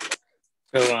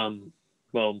 So,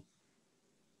 well,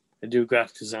 I do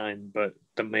graphic design, but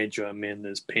the major I'm in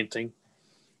is painting.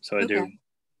 So I do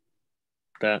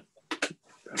that, graphic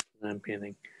design,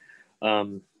 painting.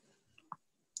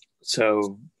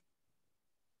 So,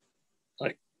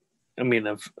 like, I mean,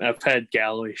 I've had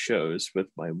gallery shows with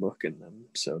my book in them,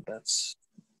 so that's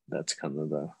kind of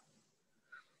the,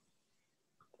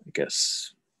 I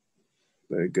guess,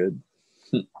 very good.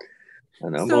 I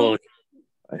know. So,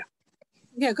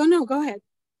 yeah, go ahead.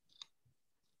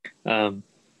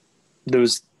 There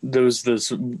was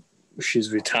this,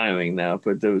 she's retiring now,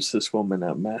 but there was this woman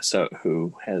at Massout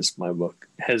who has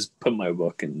put my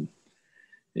book in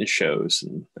shows,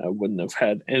 and I wouldn't have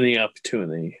had any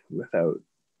opportunity without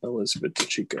Elizabeth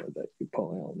DeChico that you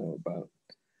probably all know about.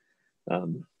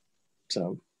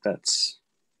 So that's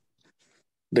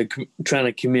trying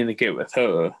to communicate with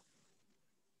her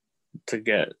to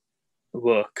get a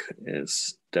book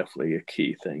is definitely a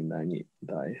key thing that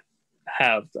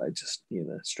I just need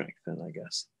to strengthen, I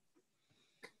guess.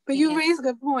 But you raise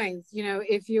good points.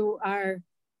 If you are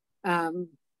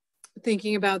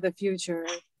thinking about the future,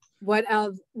 what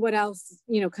else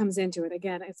comes into it?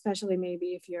 Again, especially maybe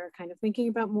if you're kind of thinking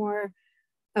about more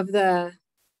of the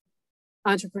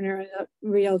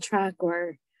entrepreneurial track,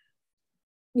 or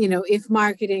if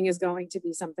marketing is going to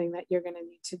be something that you're going to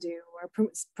need to do, or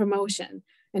promotion,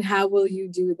 and how will you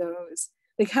do those?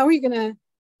 Like, how are you going to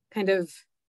kind of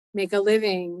make a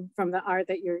living from the art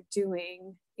that you're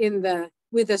doing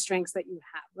with the strengths that you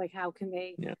have? Like, how can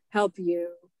they help you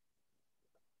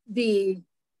be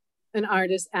an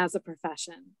artist as a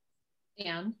profession?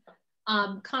 And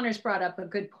Connor's brought up a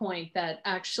good point that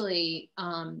actually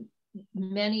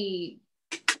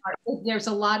there's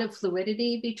a lot of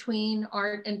fluidity between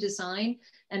art and design,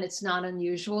 and it's not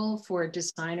unusual for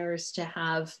designers to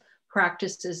have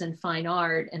practices in fine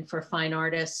art and for fine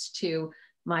artists to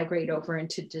migrate over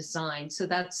into design. So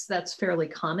that's fairly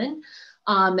common.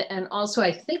 And also,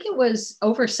 I think it was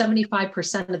over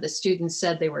 75% of the students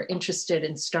said they were interested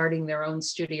in starting their own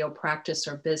studio practice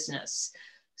or business.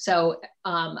 So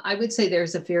I would say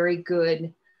there's a very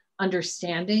good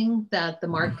understanding that the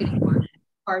marketing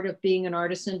part of being an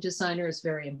artist and designer is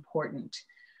very important.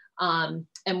 And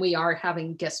we are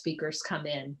having guest speakers come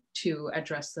in to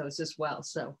address those as well.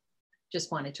 So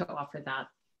just wanted to offer that.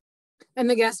 And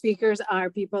the guest speakers are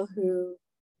people who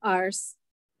are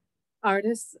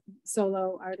artists,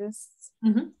 solo artists.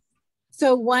 Mm-hmm.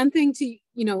 So one thing to,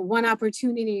 one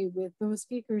opportunity with those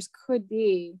speakers could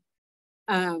be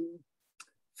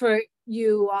for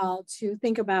you all to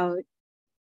think about,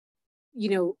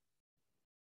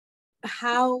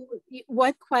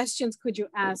 what questions could you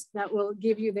ask that will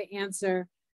give you the answer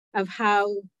of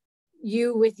how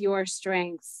you with your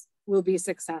strengths will be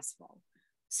successful.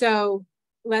 So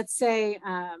let's say,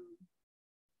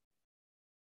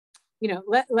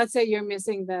 let's say you're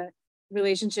missing the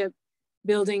relationship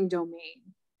building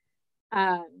domain.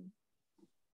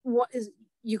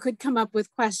 You could come up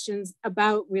with questions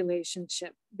about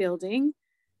relationship building.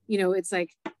 It's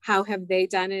like, how have they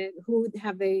done it? Who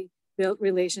have they built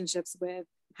relationships with?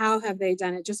 How have they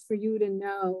done it? Just for you to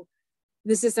know,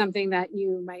 this is something that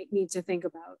you might need to think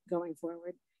about going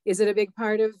forward. Is it a big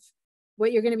part of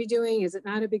what you're going to be doing? Is it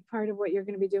not a big part of what you're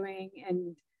going to be doing?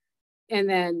 And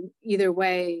then either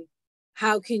way,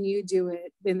 how can you do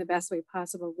it in the best way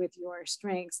possible with your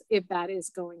strengths if that is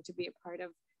going to be a part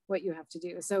of what you have to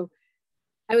do? So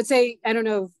I would say, I don't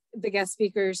know if the guest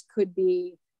speakers could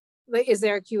be, like, is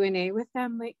there a Q&A with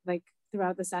them like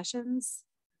throughout the sessions?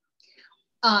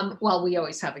 Well, we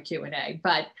always have a Q&A,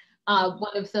 but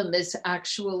one of them is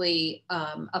actually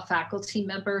a faculty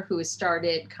member who has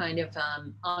started kind of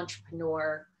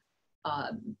entrepreneur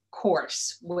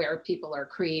course where people are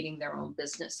creating their own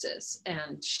businesses.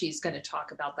 And she's going to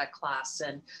talk about that class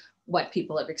and what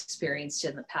people have experienced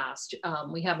in the past.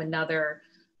 We have another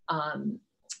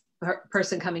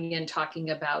person coming in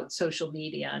talking about social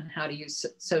media and how to use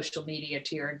social media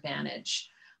to your advantage.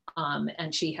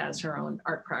 And she has her own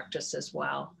art practice as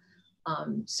well.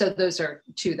 So those are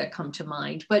two that come to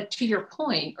mind. But to your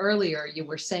point earlier, you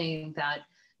were saying that,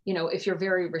 if you're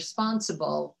very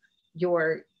responsible,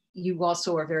 you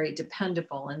also are very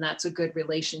dependable, and that's a good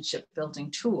relationship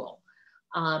building tool.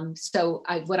 So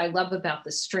what I love about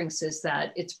the strengths is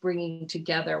that it's bringing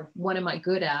together what am I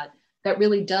good at that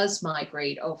really does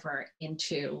migrate over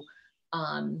into,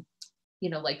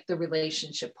 like the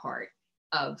relationship part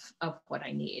of what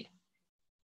I need.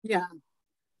 Yeah.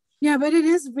 Yeah, but it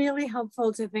is really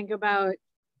helpful to think about,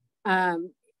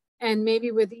 and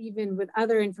maybe with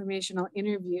other informational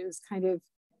interviews, kind of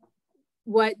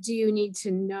what do you need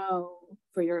to know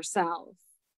for yourself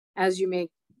as you make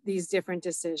these different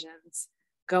decisions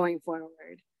going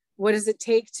forward? What does it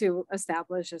take to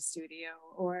establish a studio?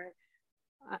 Or,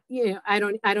 I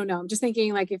don't know. I'm just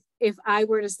thinking, like, if I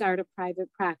were to start a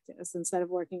private practice instead of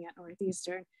working at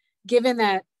Northeastern, given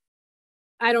that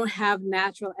I don't have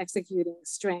natural executing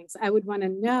strengths, I would want to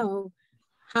know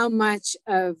how much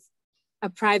of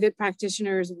a private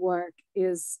practitioner's work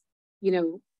is,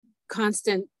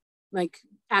 constant, like,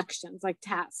 actions, like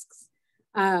tasks.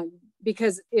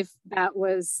 Because if that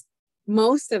was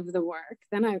most of the work,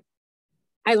 then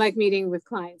I like meeting with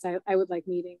clients. I would like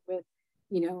meeting with,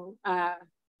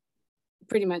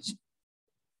 pretty much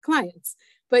clients.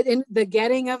 But in the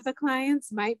getting of the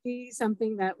clients might be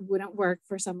something that wouldn't work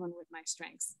for someone with my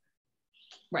strengths.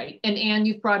 Right. And Anne,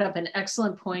 you've brought up an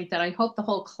excellent point that I hope the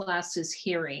whole class is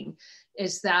hearing,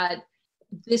 is that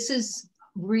this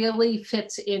really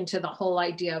fits into the whole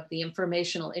idea of the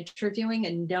informational interviewing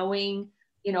and knowing,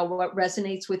 what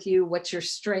resonates with you, what's your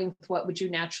strength, what would you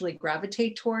naturally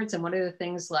gravitate towards. And one of the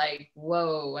things like,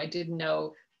 whoa, I didn't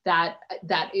know that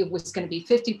it was going to be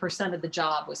 50% of the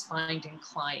job was finding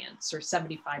clients, or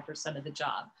 75% of the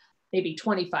job. Maybe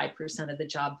 25% of the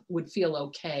job would feel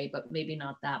okay, but maybe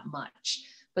not that much.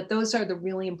 But those are the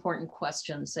really important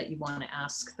questions that you want to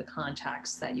ask the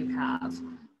contacts that you have,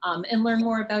 and learn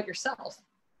more about yourself.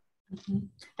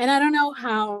 And I don't know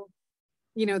how,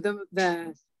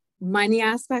 the money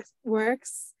aspect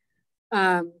works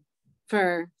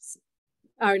for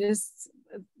artists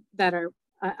that are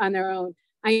on their own.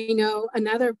 I know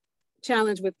another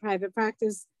challenge with private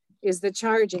practice is the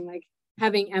charging, like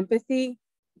having empathy.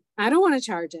 I don't want to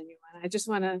charge anyone. I just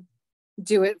want to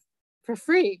do it for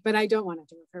free, but I don't want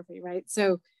to do it for free, right?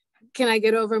 So can I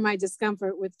get over my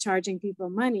discomfort with charging people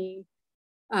money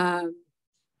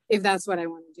if that's what I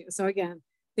want to do? So again,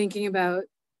 thinking about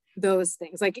those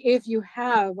things. Like if you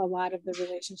have a lot of the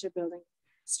relationship building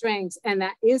strengths, and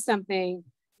that is something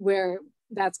where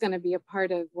that's going to be a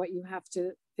part of what you have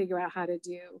to figure out how to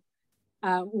do,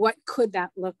 what could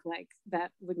that look like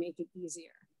that would make it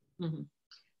easier? Mm-hmm.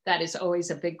 That is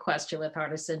always a big question with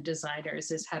artists and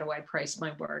designers, is how do I price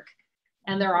my work?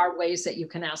 And there are ways that you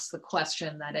can ask the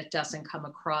question that it doesn't come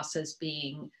across as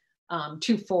being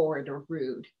too forward or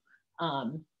rude.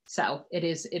 So it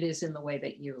is in the way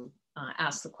that you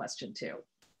ask the question too.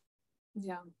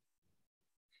 Yeah.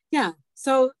 Yeah,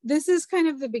 so this is kind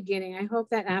of the beginning. I hope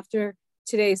that after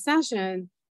today's session,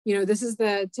 you know, this is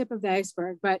the tip of the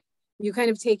iceberg, but you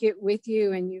kind of take it with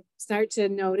you and you start to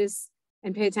notice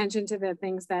and pay attention to the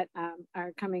things that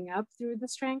are coming up through the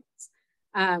strengths.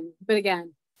 But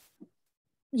again,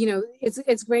 you know,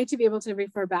 it's great to be able to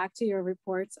refer back to your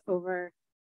reports over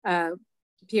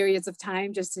periods of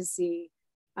time just to see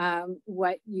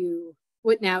what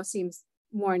now seems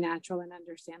more natural and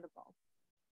understandable.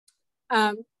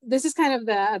 This is kind of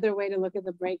the other way to look at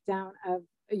the breakdown of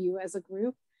you as a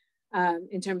group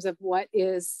in terms of what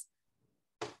is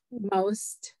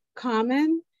most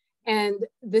common. And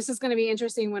this is going to be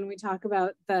interesting when we talk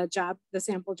about the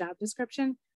sample job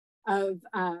description of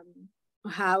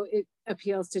how it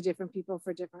appeals to different people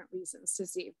for different reasons, to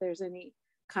see if there's any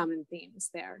common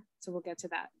themes there. So we'll get to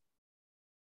that.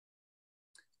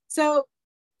 So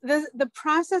the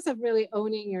process of really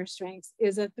owning your strengths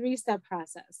is a 3-step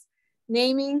process: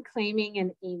 naming, claiming,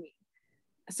 and aiming.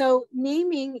 So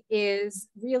naming is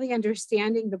really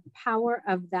understanding the power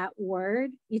of that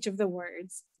word, each of the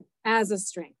words, as a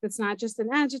strength. It's not just an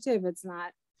adjective, it's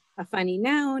not a funny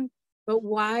noun, but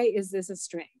why is this a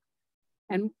strength?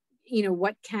 And you know,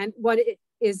 what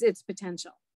is its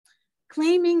potential?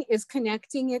 Claiming is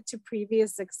connecting it to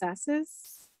previous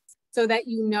successes so that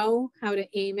you know how to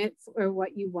aim it for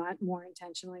what you want more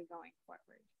intentionally going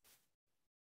forward.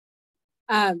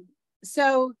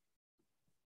 So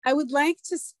I would like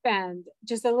to spend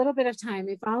just a little bit of time,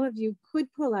 if all of you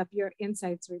could pull up your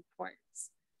insights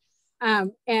reports.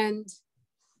 And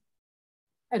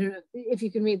I don't know if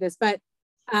you can read this, but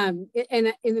and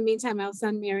in the meantime, I'll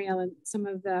send Mary Ellen some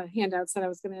of the handouts that I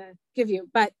was going to give you.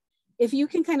 But if you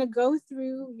can kind of go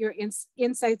through your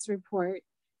insights report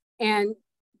and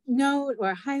note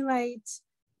or highlight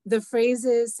the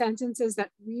phrases, sentences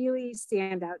that really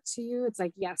stand out to you, it's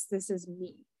like, yes, this is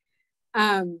me.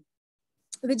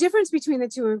 The difference between the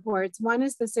two reports, one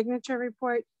is the signature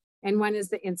report and one is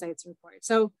the insights report.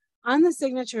 So on the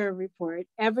signature report,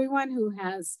 everyone who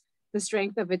has the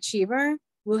strength of achiever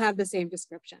will have the same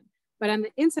description. But on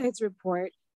the insights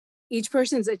report, each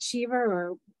person's achiever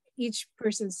or each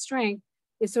person's strength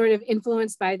is sort of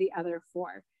influenced by the other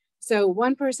 4. So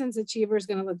one person's achiever is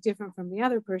going to look different from the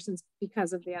other person's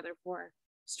because of the other 4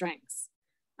 strengths.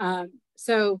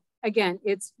 So again,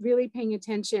 it's really paying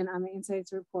attention on the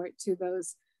insights report to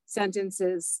those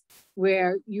sentences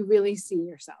where you really see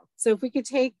yourself. So if we could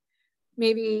take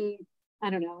maybe,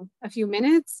 I don't know, a few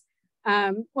minutes,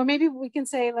 or maybe we can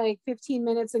say like 15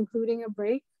 minutes, including a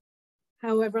break,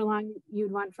 however long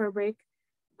you'd want for a break.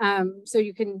 So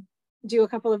you can do a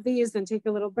couple of these, then take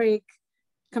a little break,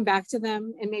 come back to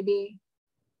them, and maybe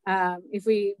if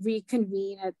we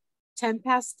reconvene at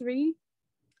 3:10.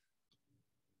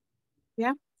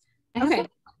 Yeah. Okay.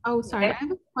 Sorry, I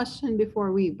have a question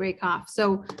before we break off.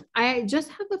 So I just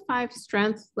have the 5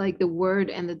 strengths, like the word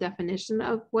and the definition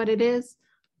of what it is.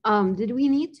 Did we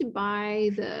need to buy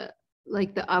the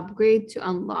upgrade to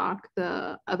unlock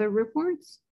the other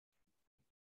reports?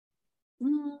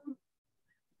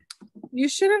 You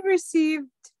should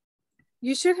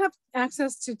have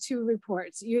access to 2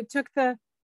 reports. You took the,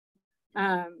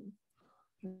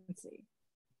 let's see.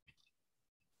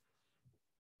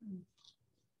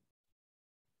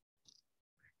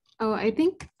 I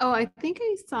think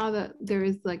I saw that there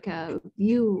is like a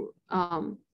view.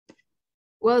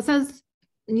 Well, it says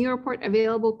new report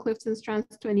available,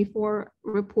 CliftonStrengths 24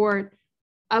 report,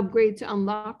 upgrade to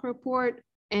unlock report,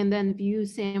 and then view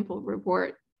sample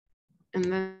report. And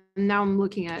then now I'm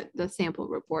looking at the sample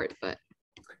report, but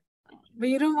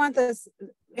you don't want this.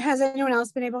 Has anyone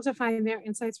else been able to find their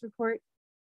insights report?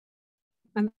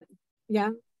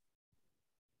 Yeah.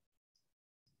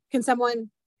 Can someone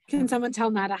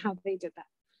tell Nada how they did that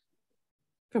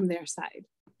from their side?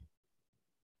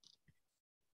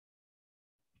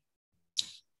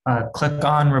 Click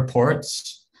on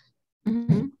reports,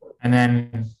 mm-hmm. and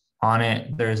then on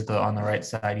it, there's on the right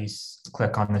side, you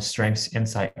click on the Strengths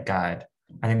Insight Guide.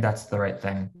 I think that's the right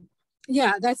thing.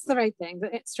 Yeah, that's the right thing,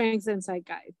 the Strengths Insight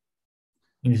Guide.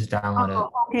 You just download it.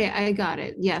 Okay, I got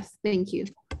it. Yes, thank you.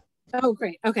 Oh,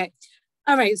 great. Okay.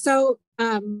 All right. So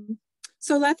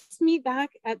so let's meet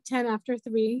back at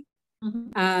 3:10.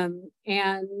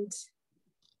 And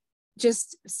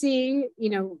just see, you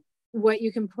know, what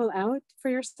you can pull out for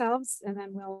yourselves, and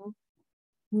then we'll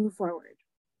move forward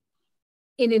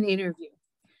in an interview.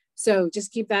 So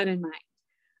just keep that in mind.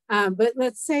 But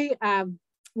let's say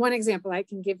one example I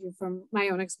can give you from my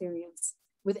own experience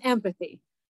with empathy.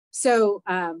 So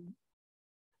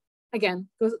again,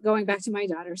 going back to my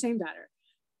daughter, same daughter.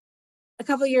 A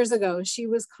couple of years ago, she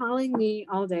was calling me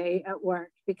all day at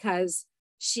work because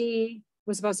she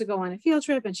was supposed to go on a field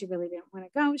trip and she really didn't want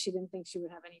to go. She didn't think she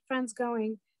would have any friends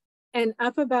going. And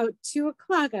up about 2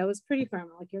 o'clock, I was pretty firm,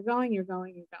 like, you're going, you're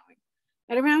going, you're going.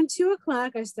 At around 2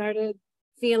 o'clock, I started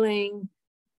feeling,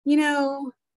 you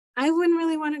know, I wouldn't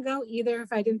really want to go either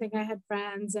if I didn't think I had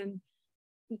friends. And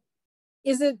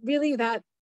is it really that,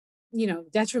 you know,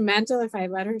 detrimental if I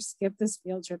let her skip this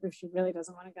field trip if she really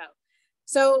doesn't want to go?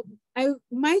 So I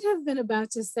might have been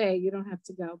about to say, you don't have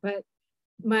to go, but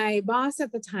my boss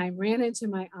at the time ran into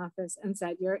my office and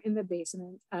said, you're in the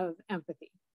basement of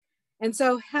empathy. And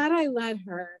so had I let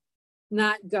her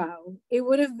not go, it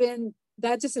would have been,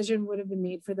 that decision would have been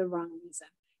made for the wrong reason.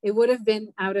 It would have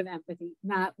been out of empathy,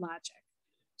 not logic.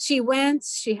 She went,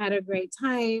 she had a great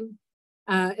time.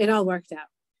 It all worked out.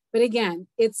 But again,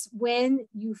 it's when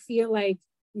you feel like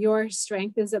your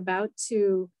strength is about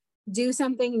to do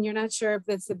something and you're not sure if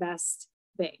it's the best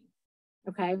thing,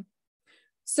 okay?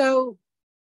 So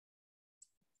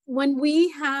when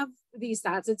we have these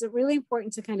thoughts, it's really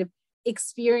important to kind of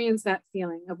experience that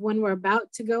feeling of when we're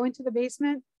about to go into the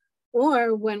basement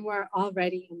or when we're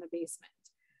already in the basement,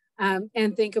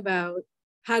 and think about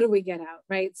how do we get out,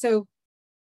 right? So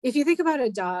if you think about a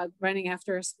dog running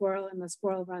after a squirrel and the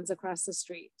squirrel runs across the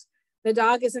street, the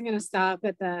dog isn't going to stop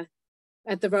at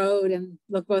the road and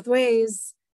look both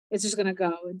ways. It's just going to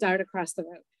go and dart across the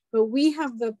road. But we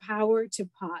have the power to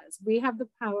pause. We have the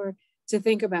power to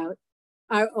think about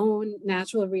our own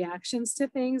natural reactions to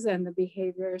things and the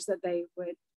behaviors that they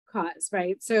would cause,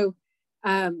 right? So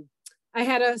I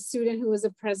had a student who was a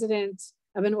president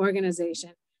of an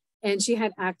organization, and she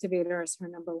had activator as her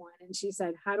number one. And she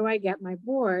said, how do I get my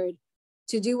board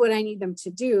to do what I need them to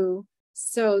do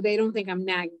so they don't think I'm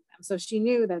nagging them? So she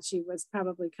knew that she was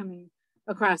probably coming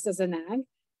across as a nag.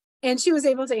 And she was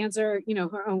able to answer, you know,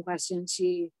 her own question.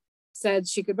 She said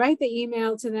she could write the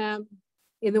email to them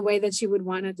in the way that she would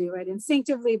want to do it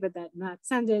instinctively, but that not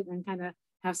send it and kind of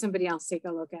have somebody else take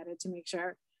a look at it to make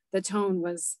sure the tone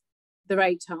was the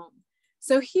right tone.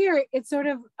 So here it's sort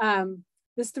of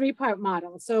this 3-part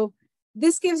model. So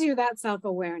this gives you that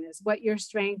self-awareness, what your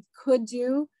strength could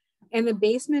do. And the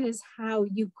basement is how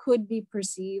you could be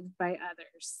perceived by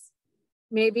others.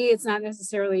 Maybe it's not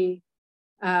necessarily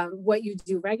what you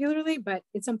do regularly, but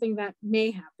it's something that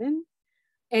may happen.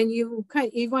 And you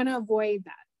want to avoid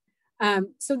that.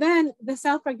 So then the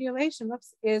self-regulation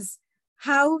is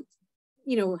how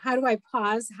do I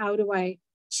pause? How do I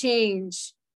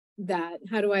change that?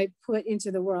 How do I put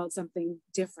into the world something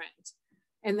different?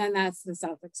 And then that's the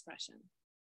self-expression,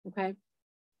 okay?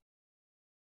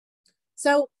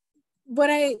 So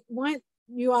what I want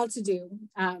you all to do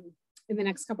in the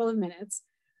next couple of minutes,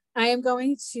 I am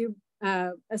going to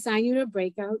assign you to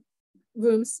breakout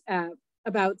rooms,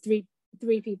 about three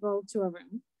people to a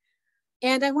room.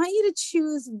 And I want you to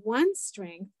choose one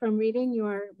strength from reading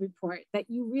your report that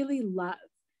you really love.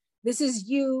 This is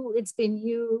you, it's been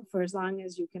you for as long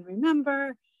as you can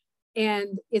remember,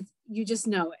 and you just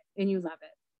know it and you love it.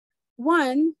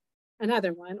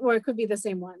 Another one, or it could be the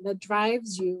same one, that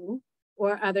drives you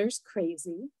or others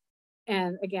crazy.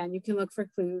 And again, you can look for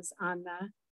clues on the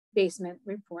basement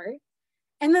report.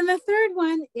 And then the third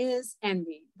one is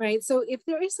envy, right? So if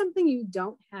there is something you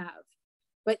don't have,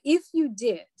 but if you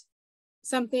did,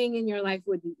 something in your life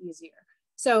would be easier.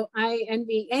 So I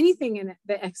envy anything in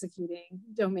the executing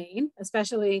domain,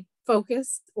 especially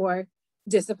focus or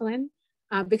discipline,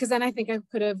 because then I think I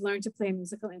could have learned to play a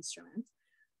musical instrument,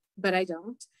 but I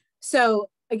don't. So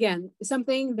again,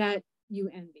 something that you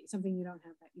envy, something you don't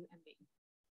have that you envy.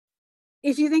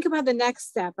 If you think about the next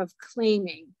step of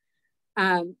claiming,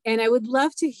 and I would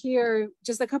love to hear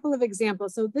just a couple of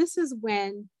examples. So this is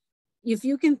when, if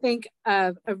you can think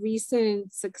of a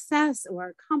recent success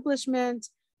or accomplishment,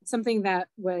 something that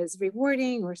was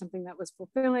rewarding or something that was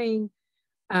fulfilling,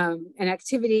 an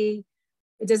activity.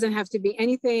 It doesn't have to be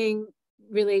anything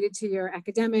related to your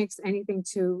academics, anything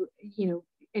to,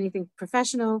 anything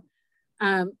professional,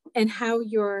 and how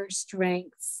your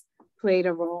strengths played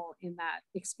a role in that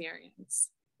experience.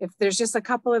 If there's just a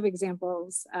couple of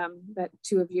examples that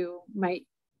two of you might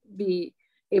be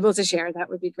able to share, that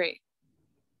would be great.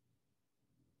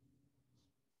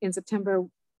 In September,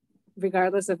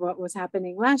 regardless of what was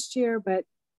happening last year, but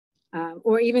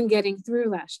or even getting through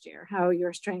last year, how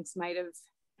your strengths might have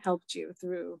helped you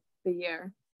through the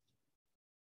year.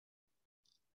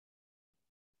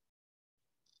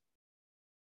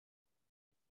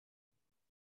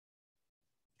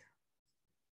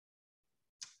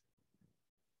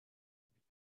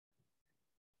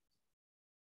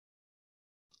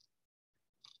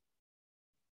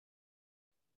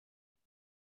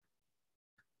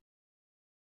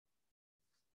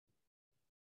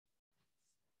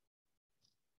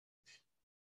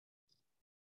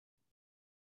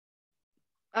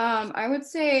 I would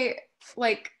say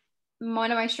like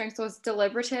one of my strengths was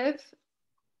deliberative.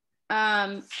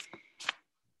 And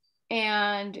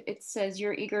it says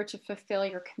you're eager to fulfill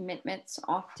your commitments.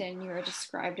 Often you are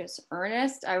described as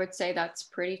earnest. I would say that's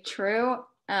pretty true.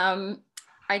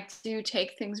 I do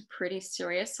take things pretty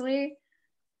seriously.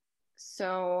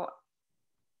 So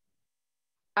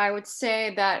I would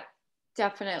say that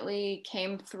definitely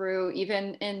came through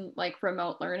even in like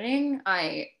remote learning.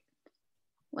 I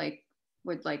like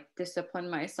would like discipline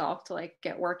myself to like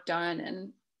get work done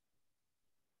and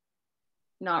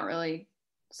not really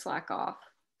slack off.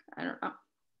 I don't know.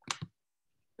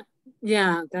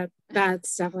 Yeah,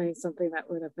 that's definitely something that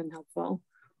would have been helpful.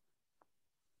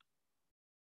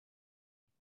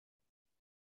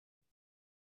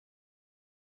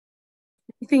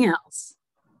 Anything else?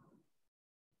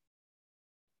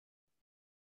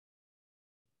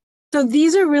 So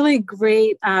these are really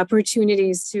great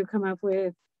opportunities to come up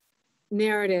with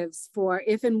narratives for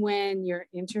if and when you're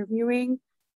interviewing.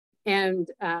 And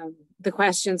the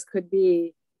questions could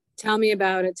be, tell me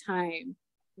about a time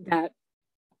that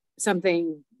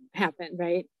something happened,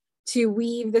 right? To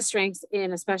weave the strengths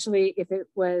in, especially if it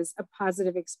was a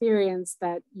positive experience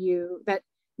that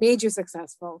made you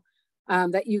successful,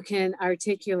 that you can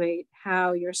articulate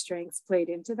how your strengths played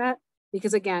into that.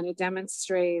 Because again, it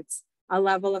demonstrates a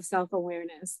level of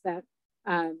self-awareness that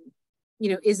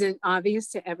isn't obvious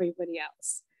to everybody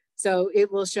else. So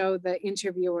it will show the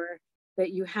interviewer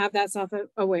that you have that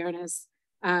self-awareness,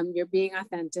 you're being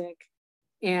authentic,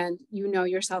 and you know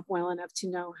yourself well enough to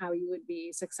know how you would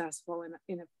be successful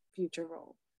in a future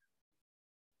role.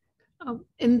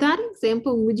 In that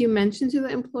example, would you mention to the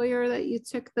employer that you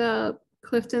took the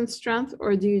CliftonStrengths,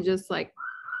 or do you just like,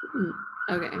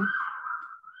 okay?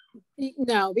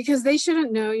 No, because they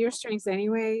shouldn't know your strengths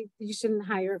anyway. You shouldn't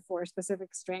hire for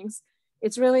specific strengths.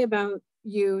 It's really about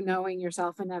you knowing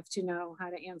yourself enough to know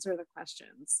how to answer the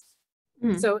questions.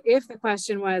 So if the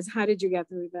question was, how did you get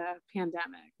through the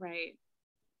pandemic, right?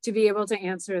 To be able to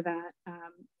answer that.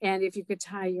 And if you could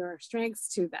tie your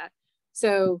strengths to that.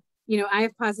 So, I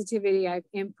have positivity, I have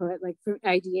input, like for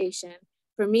ideation.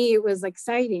 For me, it was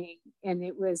exciting. And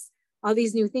it was all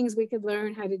these new things we could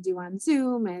learn how to do on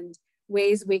Zoom and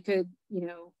ways we could,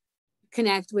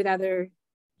 connect with other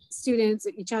students,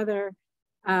 each other.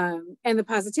 And the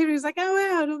positivity was like, oh,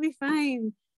 wow, it'll be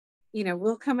fine.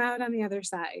 We'll come out on the other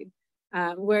side.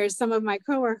 Whereas some of my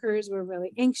coworkers were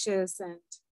really anxious and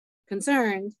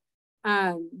concerned.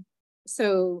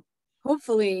 So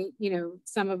hopefully,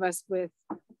 some of us with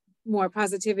more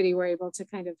positivity were able to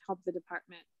kind of help the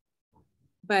department.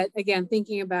 But again,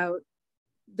 thinking about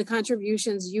the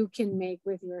contributions you can make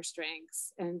with your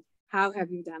strengths and how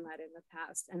have you done that in the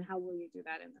past and how will you do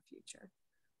that in the future?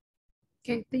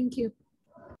 Okay, thank you.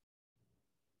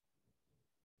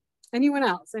 Anyone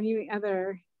else? Any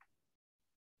other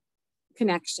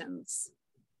connections?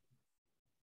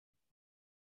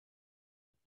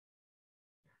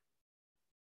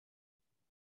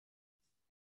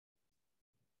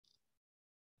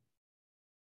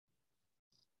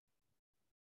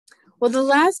 Well, the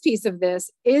last piece of this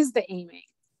is the aiming.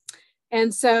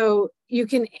 And so you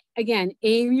can, again,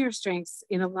 aim your strengths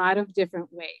in a lot of different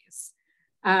ways.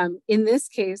 In this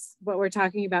case, what we're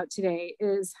talking about today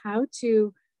is how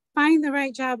to find the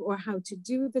right job or how to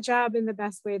do the job in the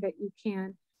best way that you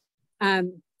can.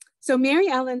 So Mary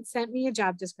Ellen sent me a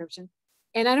job description,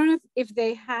 and I don't know if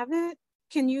they have it.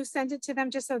 Can you send it to them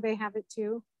just so they have it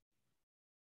too?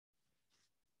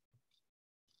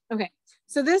 Okay,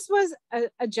 so this was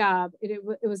a job. It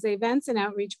was the events and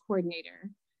outreach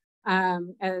coordinator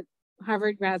at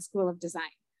Harvard Grad School of Design.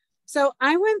 So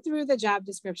I went through the job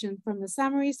description from the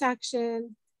summary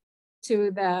section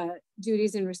to the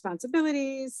duties and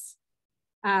responsibilities,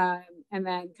 and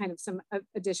then kind of some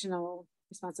additional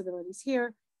responsibilities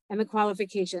here and the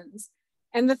qualifications.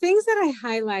 And the things that I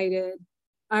highlighted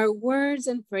are words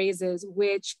and phrases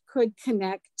which could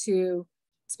connect to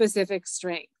specific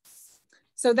strengths.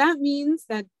 So that means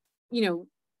that,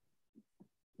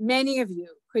 many of you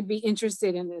could be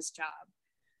interested in this job,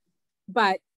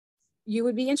 but you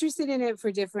would be interested in it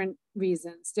for different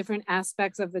reasons. Different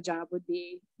aspects of the job would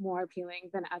be more appealing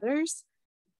than others.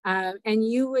 And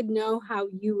you would know how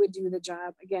you would do the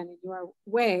job, again, in your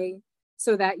way,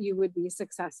 so that you would be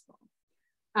successful.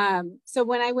 So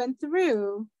when I went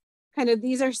through, kind of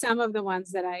these are some of the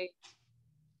ones that I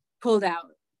pulled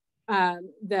out.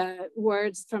 The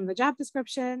words from the job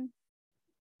description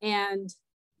and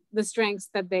the strengths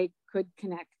that they could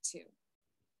connect to.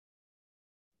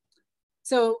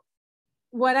 So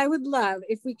what I would love,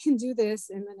 if we can do this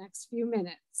in the next few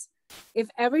minutes, if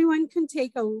everyone can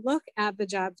take a look at the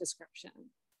job description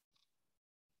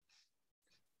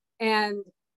And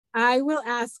I will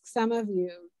ask some of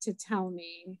you to tell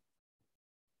me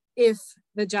if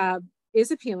the job is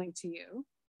appealing to you.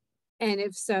 And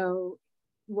if so,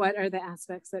 what are the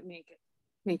aspects that make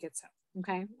it so?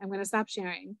 Okay, I'm going to stop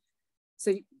sharing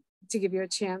so to give you a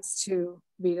chance to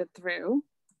read it through.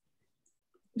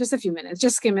 Just a few minutes,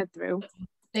 just skim it through.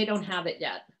 They don't have it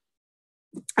yet.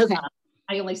 Okay.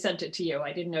 I only sent it to you.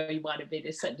 I didn't know you wanted me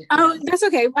to send it to Oh, them. that's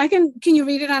okay. Can you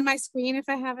read it on my screen if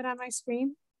I have it on my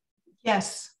screen?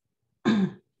 Yes.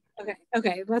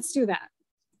 Okay, let's do that.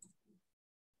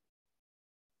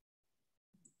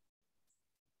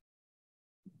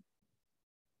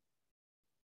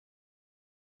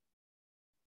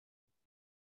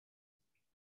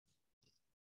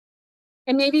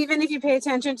 And maybe even if you pay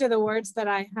attention to the words that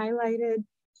I highlighted,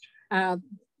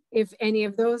 if any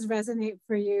of those resonate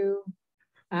for you,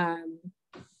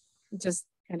 just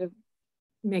kind of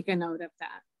make a note of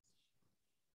that.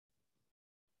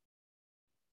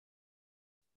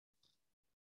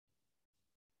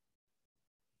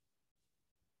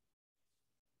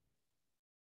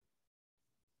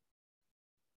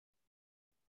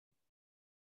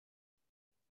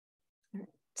 All right,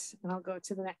 and I'll go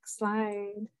to the next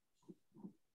slide.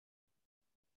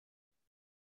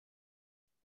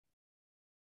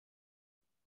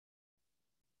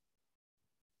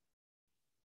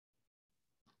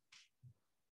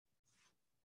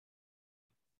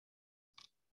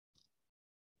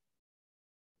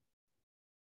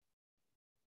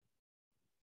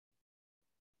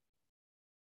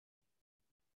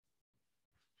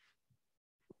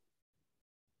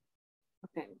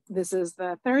 Okay, this is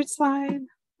the third slide.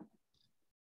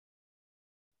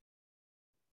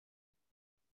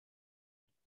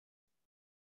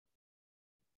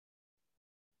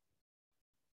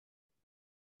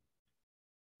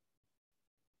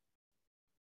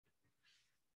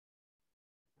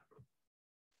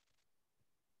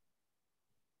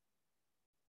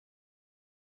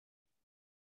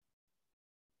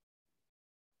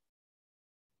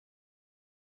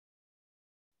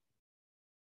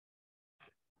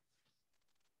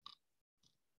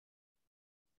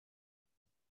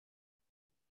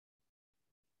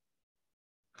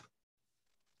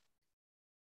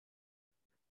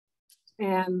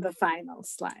 And the final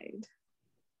slide.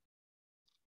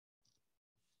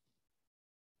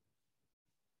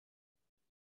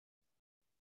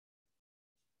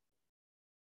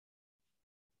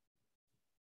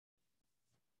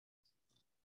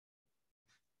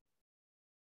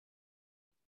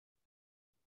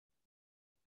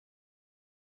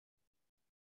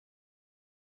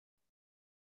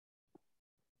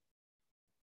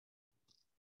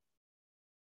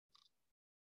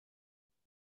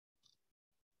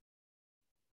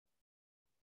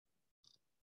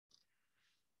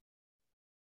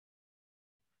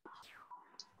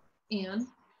 Anne?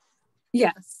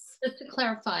 Yes. Just to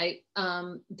clarify,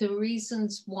 the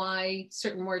reasons why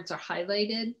certain words are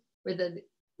highlighted,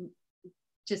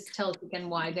 just tell us again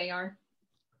why they are.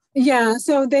 Yeah,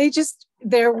 so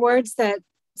they're words that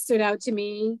stood out to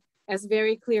me as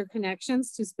very clear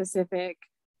connections to specific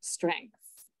strengths.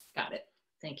 Got it.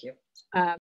 Thank you.